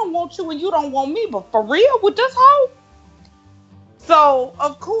said, I don't want you and you don't want me, but for real with this hoe? So,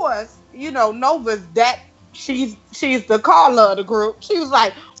 of course, you know, Nova's that, she's the caller of the group. She was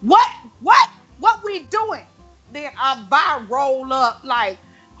like, what we doing? Then Vi roll up like,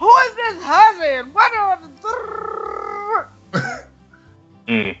 who is this husband? What are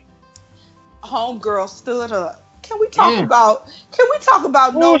the... Homegirl stood up. Can we talk about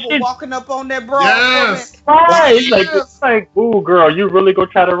Nova walking up on that broad? Yes. Right. It's like, ooh, girl, you really gonna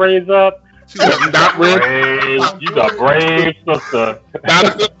try to raise up? Not brave. You got brave, sister.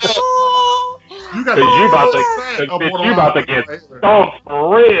 You got you about to get stomped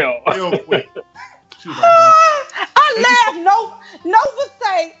for real. I laughed. Nova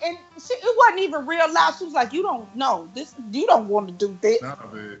say, and it wasn't even real loud. She was like, "You don't know this. You don't want to do this."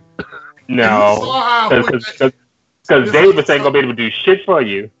 No, because Davis ain't gonna be able to do shit for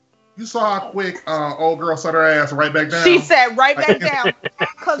you. You saw how quick old girl set her ass right back down. She sat right back down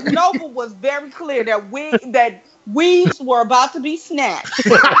because Nova was very clear that weeds were about to be snatched.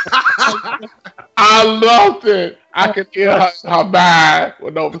 I loved it. I could hear her mind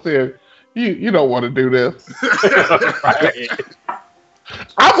when Nova said, "You don't want to do this." Right.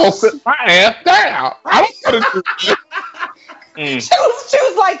 I'm gonna sit my ass down. I don't want to do this. She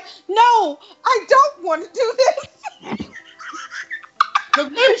was like, "No, I don't want to do this." Because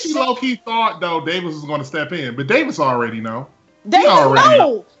maybe she low-key thought, though, Davis was going to step in. But Davis already know. He knew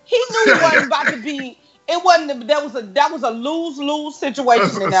it wasn't about to be. It wasn't. That was a lose-lose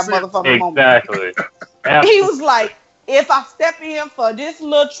situation in that motherfucking moment. Exactly. He was like, if I step in for this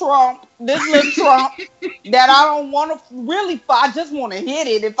little trump that I don't want to really fight, I just want to hit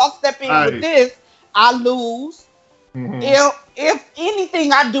it. If I step in with this, I lose. Mm-hmm. If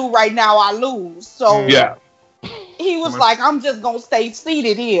anything I do right now, I lose. So yeah. He was like, I'm just going to stay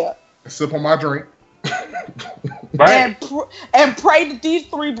seated here. Sip on my drink. Right. And pray that these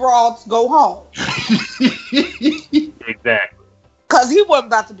three broads go home. Exactly. Because he wasn't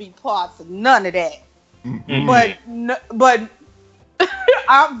about to be parts of none of that. Mm-hmm. But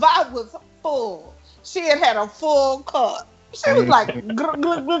our vibe was full. She had a full cup. She was like, glug,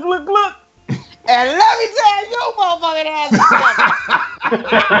 glug, glug, glug, glug. And let me tell you, motherfucking ass.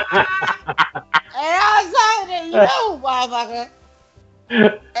 And I was talking to you, motherfucker.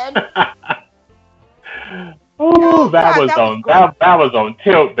 Ooh, that was on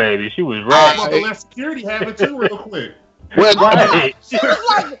tilt, baby. She was right. I'm gonna let security have it too, real quick. Well, right. She was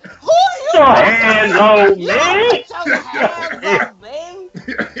like, "Who are you?" Your hands on me. Your hands on me.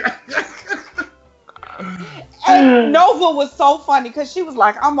 And Nova was so funny because she was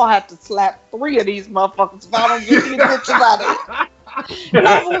like, I'm gonna have to slap 3 of these motherfuckers if I don't get these bitches out of here.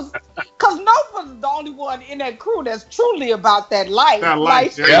 Nova's the only one in that crew that's truly about that life. That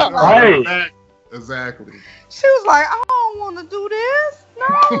life, right. Exactly. She was like, I don't want to do this.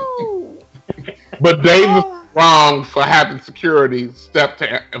 No. But Dave was wrong for having security step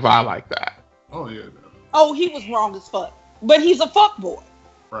to Vi like that. Oh, yeah. Oh, he was wrong as fuck. But he's a fuckboy.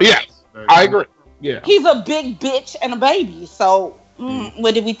 Right. Yes, I agree. Yeah. He's a big bitch and a baby. So,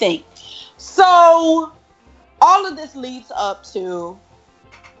 what did we think? So, all of this leads up to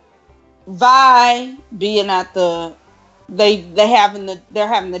Vi being at they're having the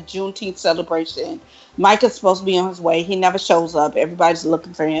Juneteenth celebration. Mike is supposed to be on his way. He never shows up. Everybody's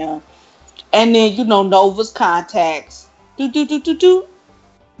looking for him. And then, Nova's contacts.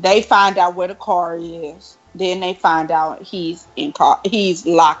 They find out where the car is. Then they find out he's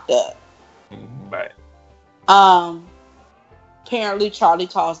locked up. Right. Apparently Charlie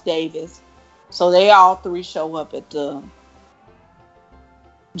tossed Davis. So they all 3 show up at the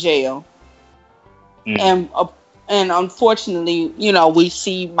jail. And unfortunately, we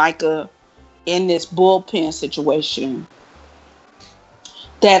see Micah in this bullpen situation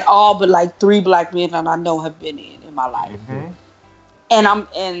that all but like 3 black men that I know have been in my life. Mm-hmm.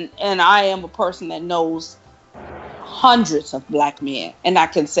 And I am a person that knows hundreds of black men, and I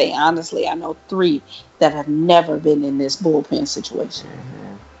can say honestly, I know 3 that have never been in this bullpen situation.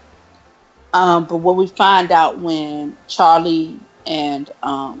 Mm-hmm. But what we find out when Charlie and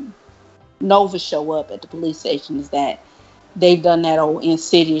Nova show up at the police station is that they've done that old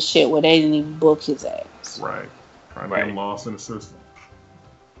insidious shit where they didn't even book his ass. Right. Trying to get him lost in the system.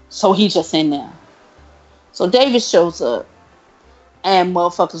 So he just in there. So David shows up, and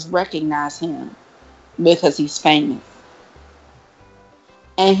motherfuckers recognize him because he's famous.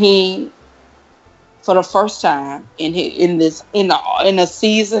 And he, for the first time in a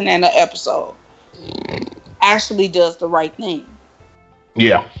season and an episode, actually does the right thing.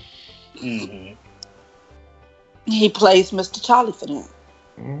 Yeah. Mm-hmm. He plays Mr. Charlie for them.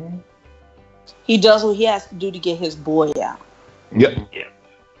 Mm-hmm. He does what he has to do to get his boy out. Yep. Yeah.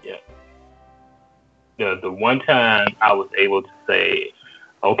 The one time I was able to say,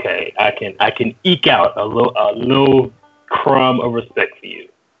 okay, I can eke out a little crumb of respect for you.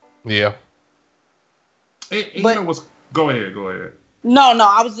 Yeah. Go ahead. No,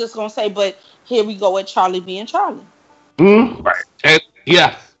 I was just gonna say, but here we go with Charlie being Charlie. Mm-hmm. Right. And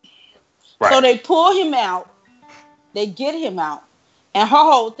yes. Right. So they pull him out, they get him out, and her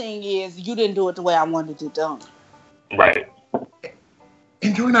whole thing is, you didn't do it the way I wanted it done. Right.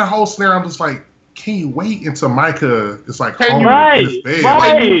 And during that whole scenario, I'm just like, can you wait until Micah is like home right, in his bed?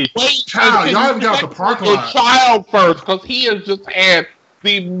 right. Like, child, y'all haven't got the parking lot. The child first, because he has just had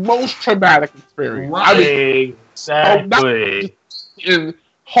the most traumatic experience. Right. I mean, Exactly. in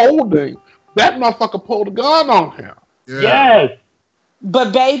holding, that motherfucker pulled a gun on him. Yeah. Yes.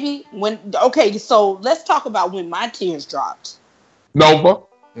 But baby, so let's talk about when my tears dropped. Nova.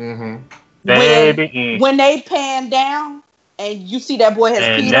 Mm-hmm. Baby. When they pan down and you see that boy has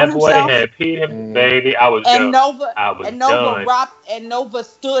And peed that on boy himself. had peed him, baby. I was And done. Nova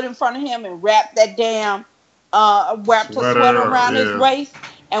stood in front of him and wrapped that damn wrapped her sweater around his waist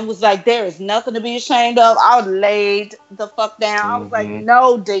and was like, there is nothing to be ashamed of. I was laid the fuck down. I was like,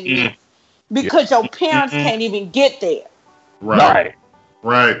 no, David. Because your parents can't even get there. Right.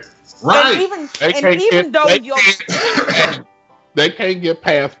 And even though they can't get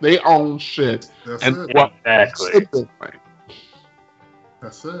past their own shit. Exactly.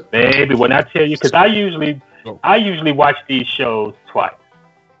 That's it. Baby, when I tell you, because I usually watch these shows twice.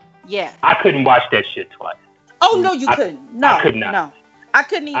 Yeah. I couldn't watch that shit twice. Oh no, you couldn't. No, I could not. No, I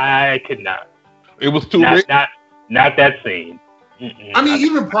couldn't either. I could not. It was too not, rich. not that scene. Mm-mm. I mean,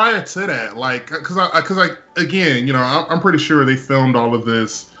 even prior to that, like, because again, I'm pretty sure they filmed all of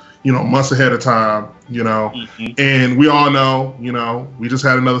this, months ahead of time, and we all know, we just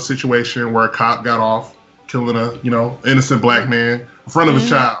had another situation where a cop got off killing a, innocent black man in front of his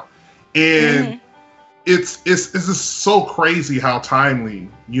child, and it's just so crazy how timely,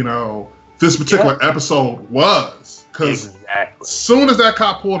 this particular episode was, because as soon as that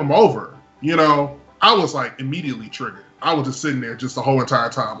cop pulled him over, I was like immediately triggered. I was just sitting there just the whole entire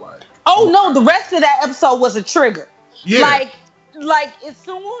time, like. Oh no, the rest of that episode was a trigger. Yeah. Like as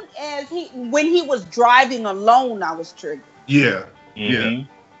soon as when he was driving alone, I was triggered. Yeah. Mm-hmm.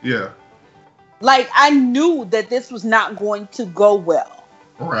 Yeah. Like I knew that this was not going to go well.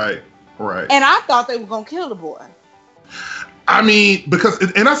 Right. And I thought they were gonna kill the boy. I mean,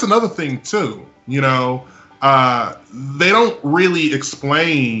 and that's another thing too. They don't really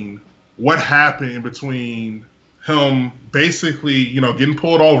explain what happened in between him basically, getting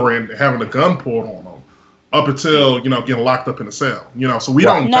pulled over and having a gun pulled on him up until, getting locked up in a cell, so we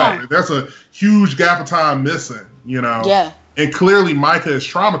don't know. That's a huge gap of time missing, Yeah. And clearly Micah is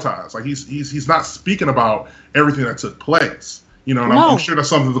traumatized. Like he's not speaking about everything that took place, and I'm sure that's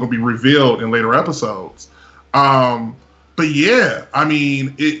something that's going to be revealed in later episodes. But yeah, I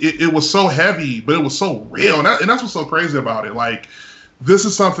mean, it was so heavy, but it was so real. And that's what's so crazy about it. Like, this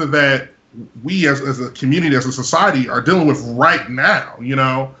is something that we as a community, as a society, are dealing with right now.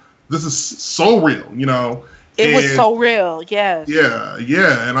 This is so real. It was so real. Yes.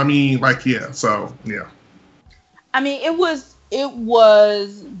 Yeah. And I mean, so yeah. I mean, it was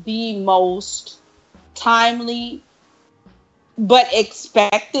the most timely but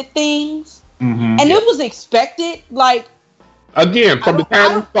expected things, and it was expected. Like again, from the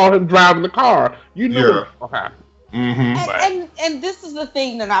time you saw him driving the car, you knew it was gonna happen. And this is the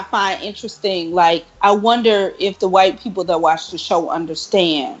thing that I find interesting. Like, I wonder if the white people that watch the show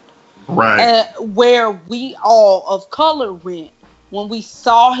understand where we all of color went when we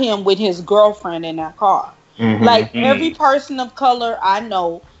saw him with his girlfriend in that car. Every person of color I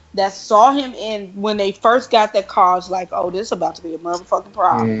know that saw him when they first got that car was like, oh, this is about to be a motherfucking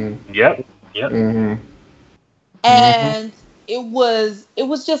problem. Yep. And it was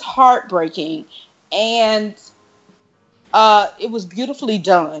just heartbreaking. And it was beautifully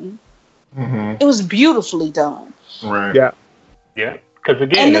done. It was beautifully done. Right. Yeah. Yeah. Because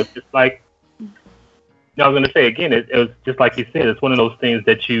again, it's just like, I was going to say again, it was just like you said, it's one of those things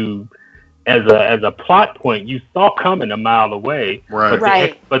that you, as a plot point, you saw coming a mile away.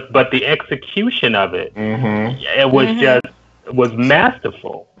 Right. But the execution of it, it was just was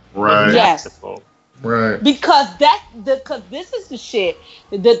masterful. Right. Yes. Right. Because this is the shit.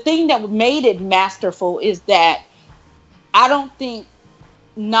 The thing that made it masterful is that I don't think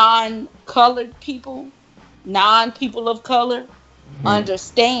non-colored people, non-people of color,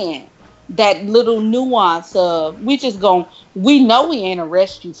 understand that little nuance of we know we ain't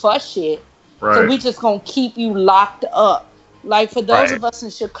arrest you for shit. Right. So we just gonna keep you locked up. Like for those of us in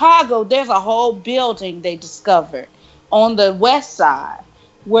Chicago, there's a whole building they discovered on the west side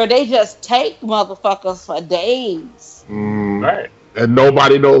where they just take motherfuckers for days. Right. And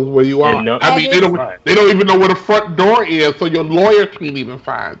nobody knows where you are. I mean, they don't even know where the front door is, so your lawyer can't even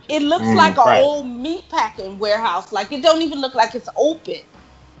find you. It looks like an old meat packing warehouse. Like it don't even look like it's open.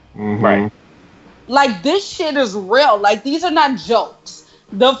 Right. Like this shit is real. Like these are not jokes.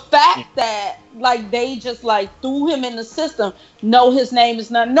 The fact that like they just like threw him in the system. No, his name is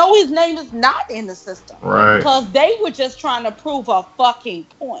not in the system. Right. Because they were just trying to prove a fucking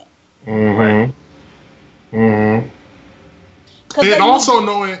point. And also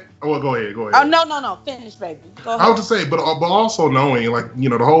knowing. Oh, go ahead. Oh no. Finish, baby. Go ahead. I was just saying, but also knowing, like, you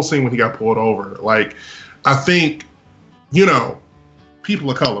know, the whole scene when he got pulled over. Like, I think, you know, people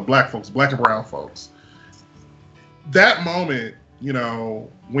of color, black folks, black and brown folks. That moment, you know,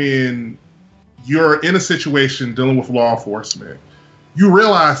 when you're in a situation dealing with law enforcement, you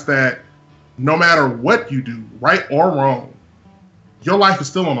realize that no matter what you do, right or wrong, your life is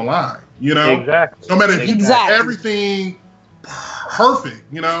still on the line. You know, exactly. No matter if you do everything perfect,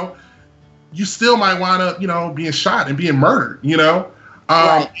 you know, you still might wind up, you know, being shot and being murdered, you know?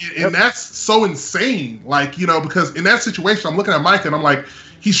 And that's so insane. Like, you know, because in that situation, I'm looking at Micah and I'm like,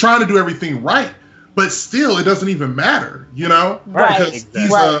 he's trying to do everything right, but still it doesn't even matter, you know? Because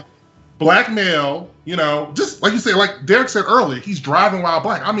he's a black male, you know, just like you said, like Derek said earlier, he's driving while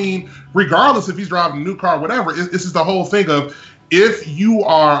black. I mean, regardless if he's driving a new car, whatever, this is the whole thing of, if you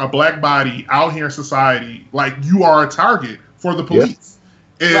are a black body out here in society, like you are a target for the police.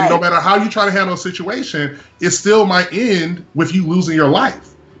 And no matter how you try to handle a situation, it still might end with you losing your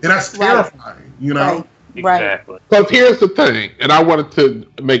life. And that's terrifying, you know? Exactly. Because here's the thing, and I wanted to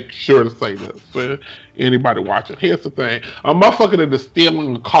make sure to say this for anybody watching. Here's the thing. A motherfucker that is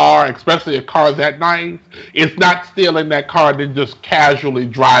stealing a car, especially a car that nice, is not stealing that car, they're just casually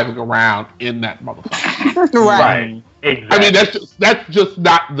driving around in that motherfucker. Right. Exactly. I mean, that's just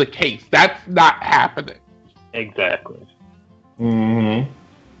not the case. That's not happening. Exactly.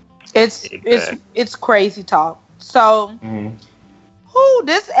 It's crazy talk. So,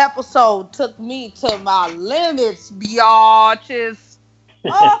 this episode took me to my limits, biatches.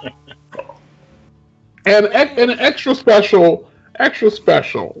 And an extra special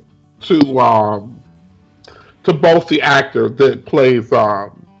to both the actor that plays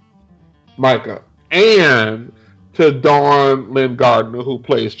Micah and to Dawn Lynn Gardner, who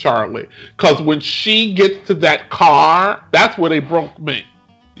plays Charlie. Because when she gets to that car, that's where they broke me.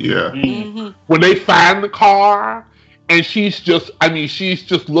 Yeah. When they find the car, and she's just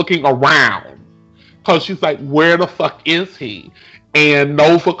looking around. Because she's like, where the fuck is he? And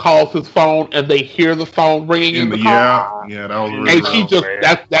Nova calls his phone, and they hear the phone ringing in the car. Yeah, that was really and she just,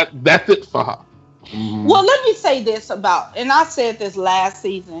 that's it for her. Well, let me say this about, and I said this last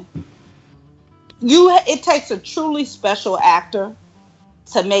season, it takes a truly special actor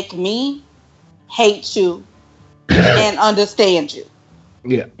to make me hate you and understand you.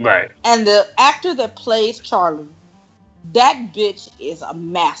 Yeah. Right. And the actor that plays Charlie, that bitch is a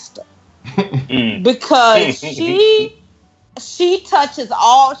master. Because she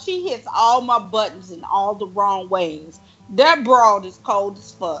hits all my buttons in all the wrong ways. That broad is cold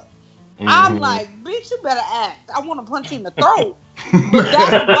as fuck. I'm like, bitch, you better act. I want to punch you in the throat. But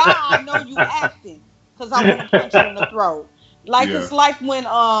that's why I know you acting. Because I want to punch you in the throat. Like, it's like when,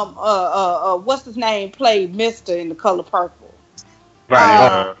 what's his name, played Mr. in The Color Purple.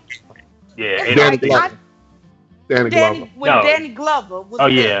 Right. Danny Glover. Danny Glover was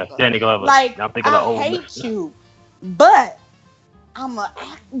Danny Glover. Like, I'm thinking of I hate you. But,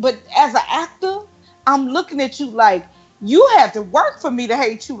 but as an actor, I'm looking at you like, you had to work for me to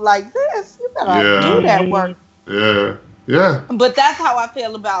hate you like this. You better do that work. Yeah. Yeah. But that's how I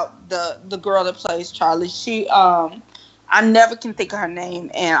feel about the girl that plays Charlie. She, I never can think of her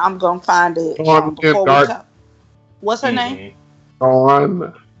name, and I'm gonna find it before we talk. What's her name?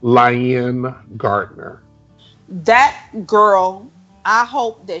 Dawn Lynn Gardner. That girl, I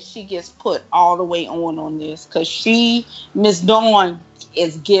hope that she gets put all the way on this, because Miss Dawn,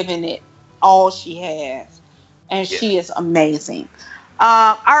 is giving it all she has. And she is amazing.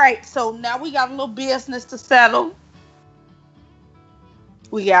 All right, so now we got a little business to settle.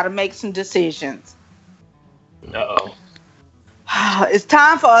 We got to make some decisions. Uh-oh. It's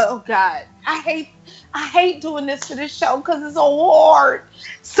time for, oh God, I hate doing this to this show because it's so hard.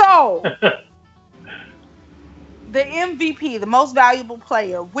 So, the MVP, the most valuable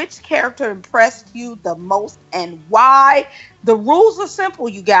player, which character impressed you the most and why? The rules are simple,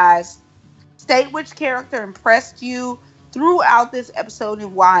 you guys. State which character impressed you throughout this episode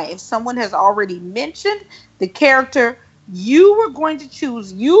and why. If someone has already mentioned the character you were going to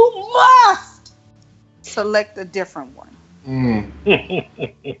choose, you must select a different one.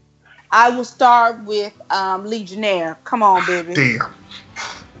 I will start with Legionnaire. Come on, baby. Damn.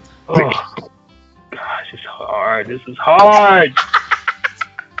 Oh, gosh, it's hard. This is hard.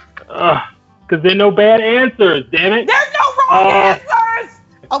 Because there are no bad answers, damn it. There's no wrong answers.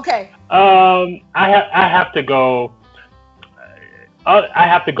 Okay. I have to go. I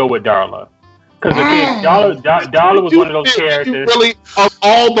have to go with Darla. Because again, Darla was one of those characters. Really, of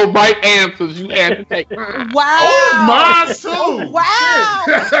all the right answers, you had to take. Wow. Oh, mine too. Wow.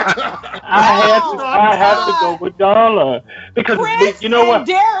 I had to go with Darla because Chris you know what?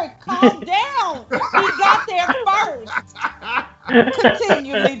 Derek, calm down. He got there first.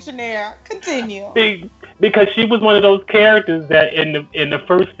 Continue, Legionnaire. Continue. Because she was one of those characters that in the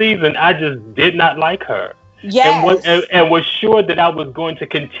first season I just did not like her. Yes. And was sure that I was going to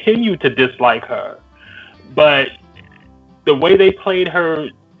continue to dislike her. But the way they played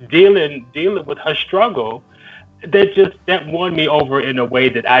her dealing with her struggle, that won me over in a way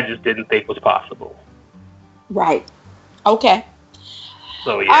that I just didn't think was possible. Right. Okay.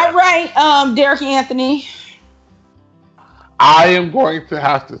 So yeah. All right, Derek Anthony. I am going to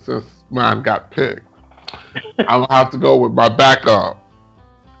have to, since mine got picked, I'm going to have to go with my backup,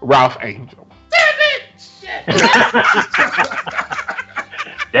 Ralph Angel.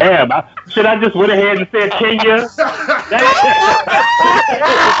 Damn, should I just went ahead and said Kenya?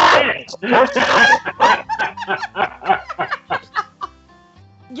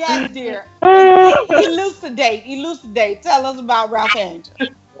 Yes, dear. Elucidate. Tell us about Ralph Angel.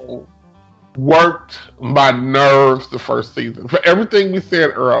 Worked my nerves the first season. For everything we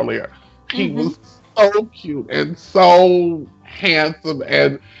said earlier, he was so cute and so handsome,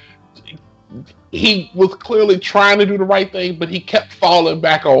 and he was clearly trying to do the right thing, but he kept falling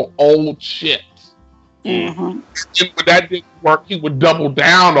back on old shit. And when that didn't work, he would double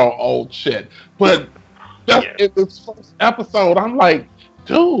down on old shit. But just in this first episode, I'm like,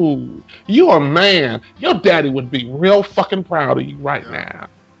 dude, you're a man. Your daddy would be real fucking proud of you right now.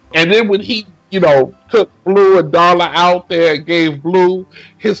 And then when he, took Blue and Darla out there and gave Blue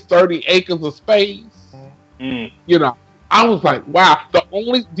his 30 acres of space, I was like, wow. The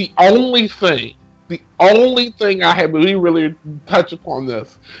only thing I had really touch upon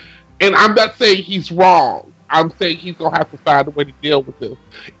this, and I'm not saying he's wrong, I'm saying he's gonna have to find a way to deal with this,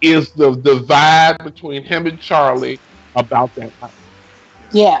 is the divide between him and Charlie about that house.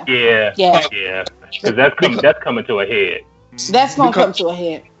 Yeah. Because that's coming to a head. That's gonna come to a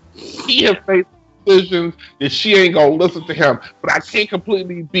head. He has made decisions that she ain't gonna listen to him, but I can't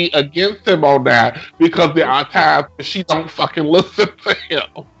completely be against him on that because there are times that she don't fucking listen to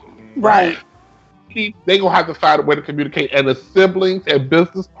him. Right. They gonna have to find a way to communicate, and as siblings and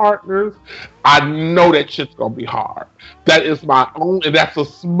business partners, I know that shit's gonna be hard. That is my own, and that's a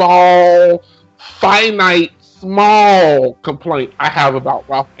small complaint I have about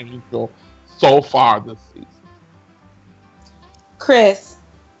Ralph Angel so far this season. Chris.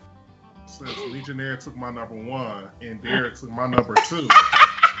 Since Legionnaire took my number 1 and Derek took my number 2.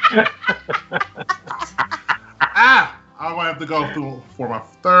 I'm going to have to go through for my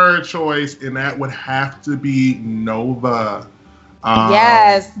third choice, and that would have to be Nova.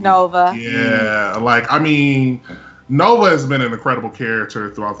 Yes, Nova. Yeah, Nova has been an incredible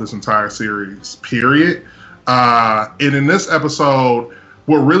character throughout this entire series, period. And in this episode,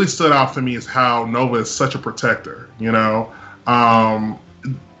 what really stood out for me is how Nova is such a protector,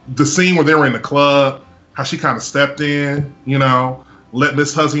 the scene where they were in the club, how she kind of stepped in, let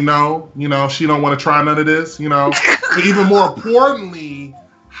Miss Huzzy know, she don't want to try none of this, But even more importantly,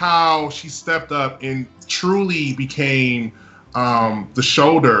 how she stepped up and truly became the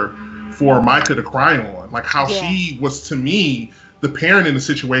shoulder for Micah to cry on. Like how she was, to me, the parent in the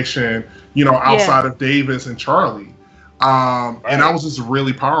situation, outside of Davis and Charlie. And that was just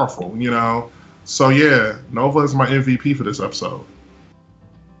really powerful, So yeah, Nova is my MVP for this episode.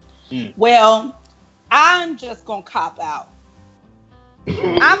 Well, I'm just gonna cop out.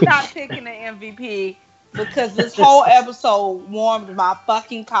 I'm not picking an MVP because this whole episode warmed my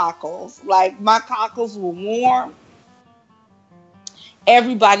fucking cockles. Like, my cockles were warm.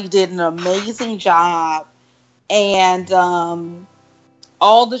 Everybody did an amazing job. And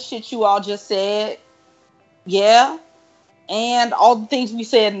all the shit you all just said, yeah. and all the things we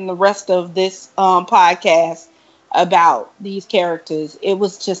said in the rest of this podcast about these characters, it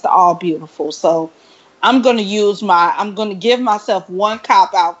was just all beautiful. So I'm going to give myself one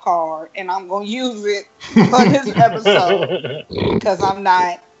cop-out card, and I'm going to use it for this episode because I'm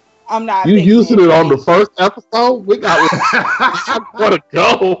not. You using it on the first episode? We got to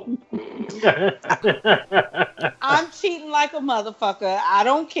go. I'm cheating like a motherfucker. I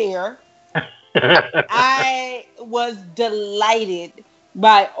don't care. I was delighted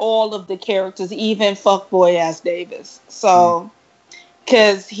by all of the characters, even fuckboy ass Davis. So,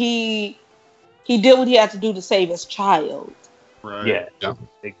 because he did what he had to do to save his child. Right. Yeah,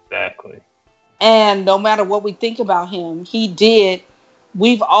 exactly. And no matter what we think about him, he did.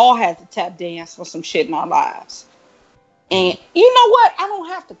 We've all had to tap dance for some shit in our lives. And you know what? I don't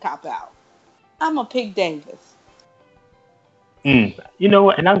have to cop out. I'm a pick Davis. You know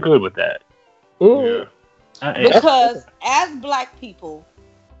what? And I'm good with that. Yeah. Because as black people,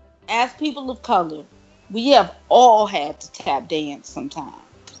 as people of color, we have all had to tap dance sometimes.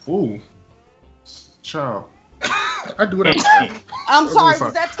 Ooh. Child. I do that. I'm sorry,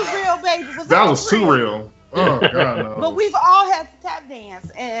 was that too real, baby? That was too real. Oh, God, no. But we've all had to tap dance.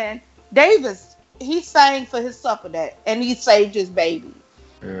 And Davis, he sang for his supper that, and he saved his baby.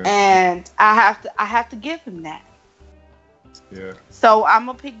 Yeah. And I have to give him that. Yeah. So I'm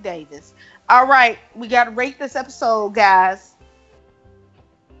gonna pick Davis. All right, we gotta rate this episode, guys.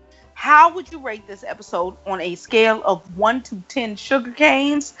 How would you rate this episode on a scale of 1 to 10 sugar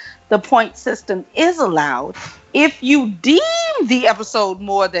canes? The point system is allowed. If you deem the episode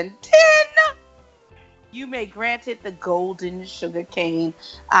more than 10, you may grant it the golden sugar cane.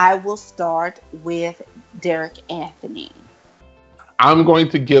 I will start with Derek Anthony. I'm going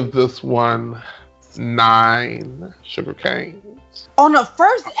to give this one 9 sugar canes. On the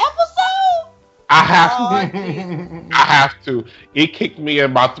first episode? I have to. It kicked me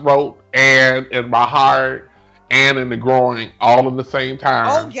in my throat and in my heart and in the groin all at the same time.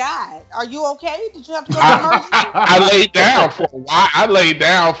 Oh God, are you okay? Did you have to go to emergency? I laid down for a while. I laid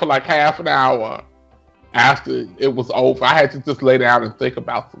down for like half an hour after it was over. I had to just lay down and think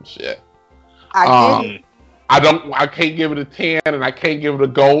about some shit. I can't give it a 10 and I can't give it a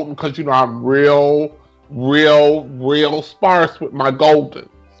golden because I'm real sparse with my golden.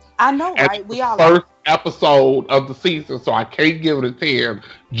 I know, and right? We all first episode of the season, so I can't give it a 10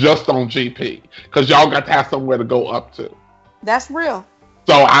 just on GP because y'all got to have somewhere to go up to. That's real.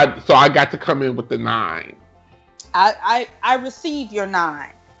 So I got to come in with the 9. I received your 9.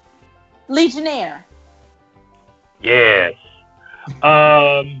 Legionnaire. Yes.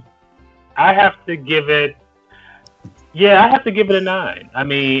 I have to give it. Yeah, I have to give it a 9. I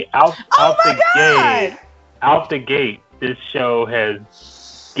mean, out the gate, this show has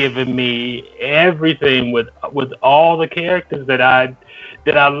given me everything with all the characters that I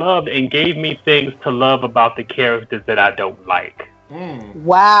loved and gave me things to love about the characters that I don't like.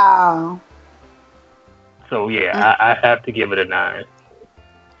 Wow. So yeah, I have to give it a 9.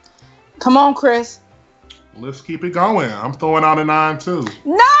 Come on, Chris. Let's keep it going. I'm throwing out a 9 too.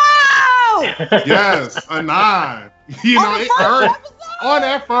 No! Yes, a 9. It earned on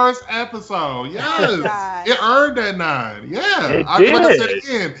that first episode. Yes, it earned that 9. Yeah, like I said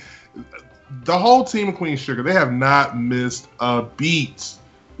again, the whole team of Queen Sugar, they have not missed a beat.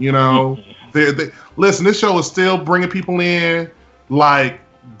 They listen. This show is still bringing people in, like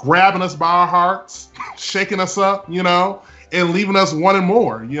grabbing us by our hearts, shaking us up, and leaving us wanting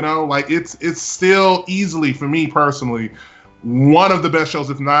more. Like it's still easily, for me personally, one of the best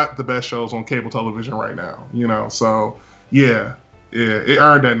shows, if not the best shows on cable television right now. So yeah, it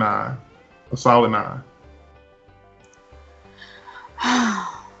earned that 9, a solid 9.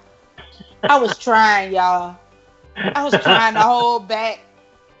 I was trying, y'all. I was trying to hold back,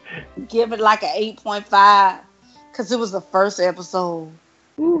 give it like an 8.5, because it was the first episod.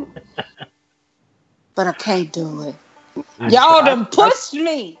 But I can't do it. Y'all done pushed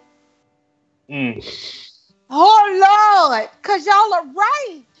me. Oh Lord, because y'all are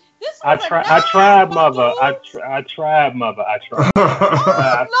right. I tried, mother. I tried. I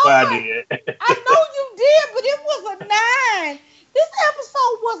did. I know you did, but it was a 9. This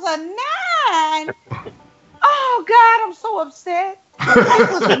episode was a 9. Oh God, I'm so upset. It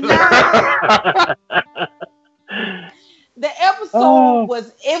was a 9. The episode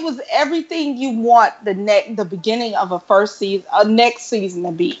was everything you want the beginning of a next season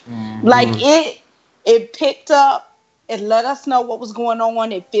to be. Mm-hmm. Like it picked up. It let us know what was going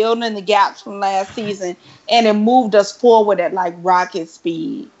on. It filled in the gaps from last season, and it moved us forward at like rocket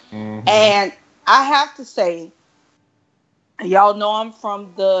speed. Mm-hmm. And I have to say, y'all know I'm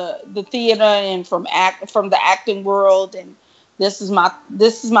from the theater and from the acting world, and This is my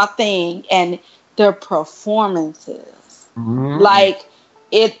thing. And their performances. Mm-hmm. Like,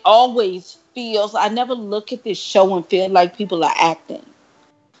 it always feels, I never look at this show and feel like people are acting.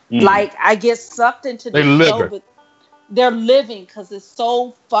 Like, I get sucked into the show, but they're living because it's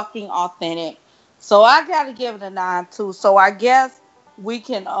so fucking authentic. So I gotta give it a 9 too. So I guess we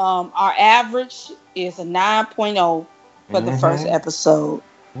can our average is a 9.0 for the first episode.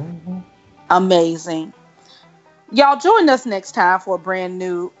 Amazing. Y'all join us next time for a brand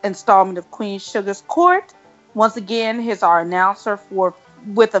new installment of Queen Sugar's Court. Once again, here's our announcer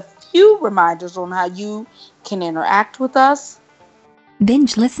with a few reminders on how you can interact with us.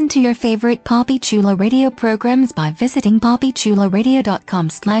 Binge listen to your favorite Papi Chulo Radio programs by visiting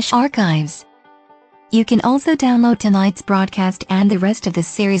papichuloradio.com/archives. You can also download tonight's broadcast and the rest of the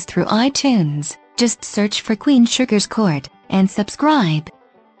series through iTunes. Just search for Queen Sugar's Court and subscribe.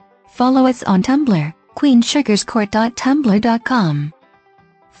 Follow us on Tumblr, queensugarscourt.tumblr.com.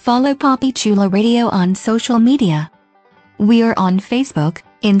 Follow Papi Chulo Radio on social media. We are on Facebook,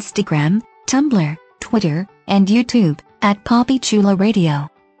 Instagram, Tumblr, Twitter, and YouTube at Papi Chulo Radio.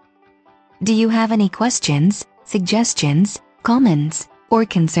 Do you have any questions, suggestions, comments, or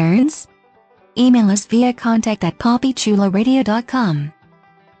concerns? Email us via contact@papichuloradio.com.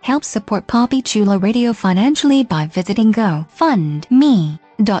 Help support Papi Chulo Radio financially by visiting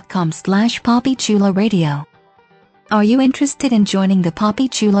gofundme.com/Papi Chulo Radio. Are you interested in joining the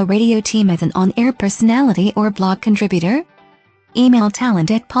Papi Chulo Radio team as an on-air personality or blog contributor? Email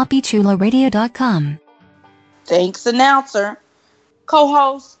talent@papichuloradio.com. Thanks, announcer.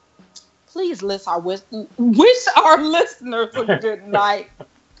 Co-host, please wish our listeners a good night.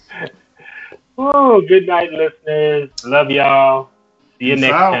 Oh, good night, listeners. Love y'all. See you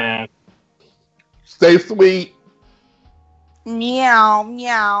next time. Stay sweet. Meow,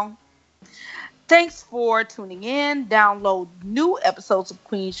 meow. Thanks for tuning in. Download new episodes of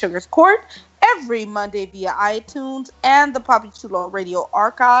Queen Sugar's Court every Monday via iTunes and the Papi Chulo Radio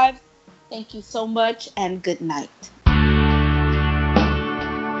archive. Thank you so much and good night.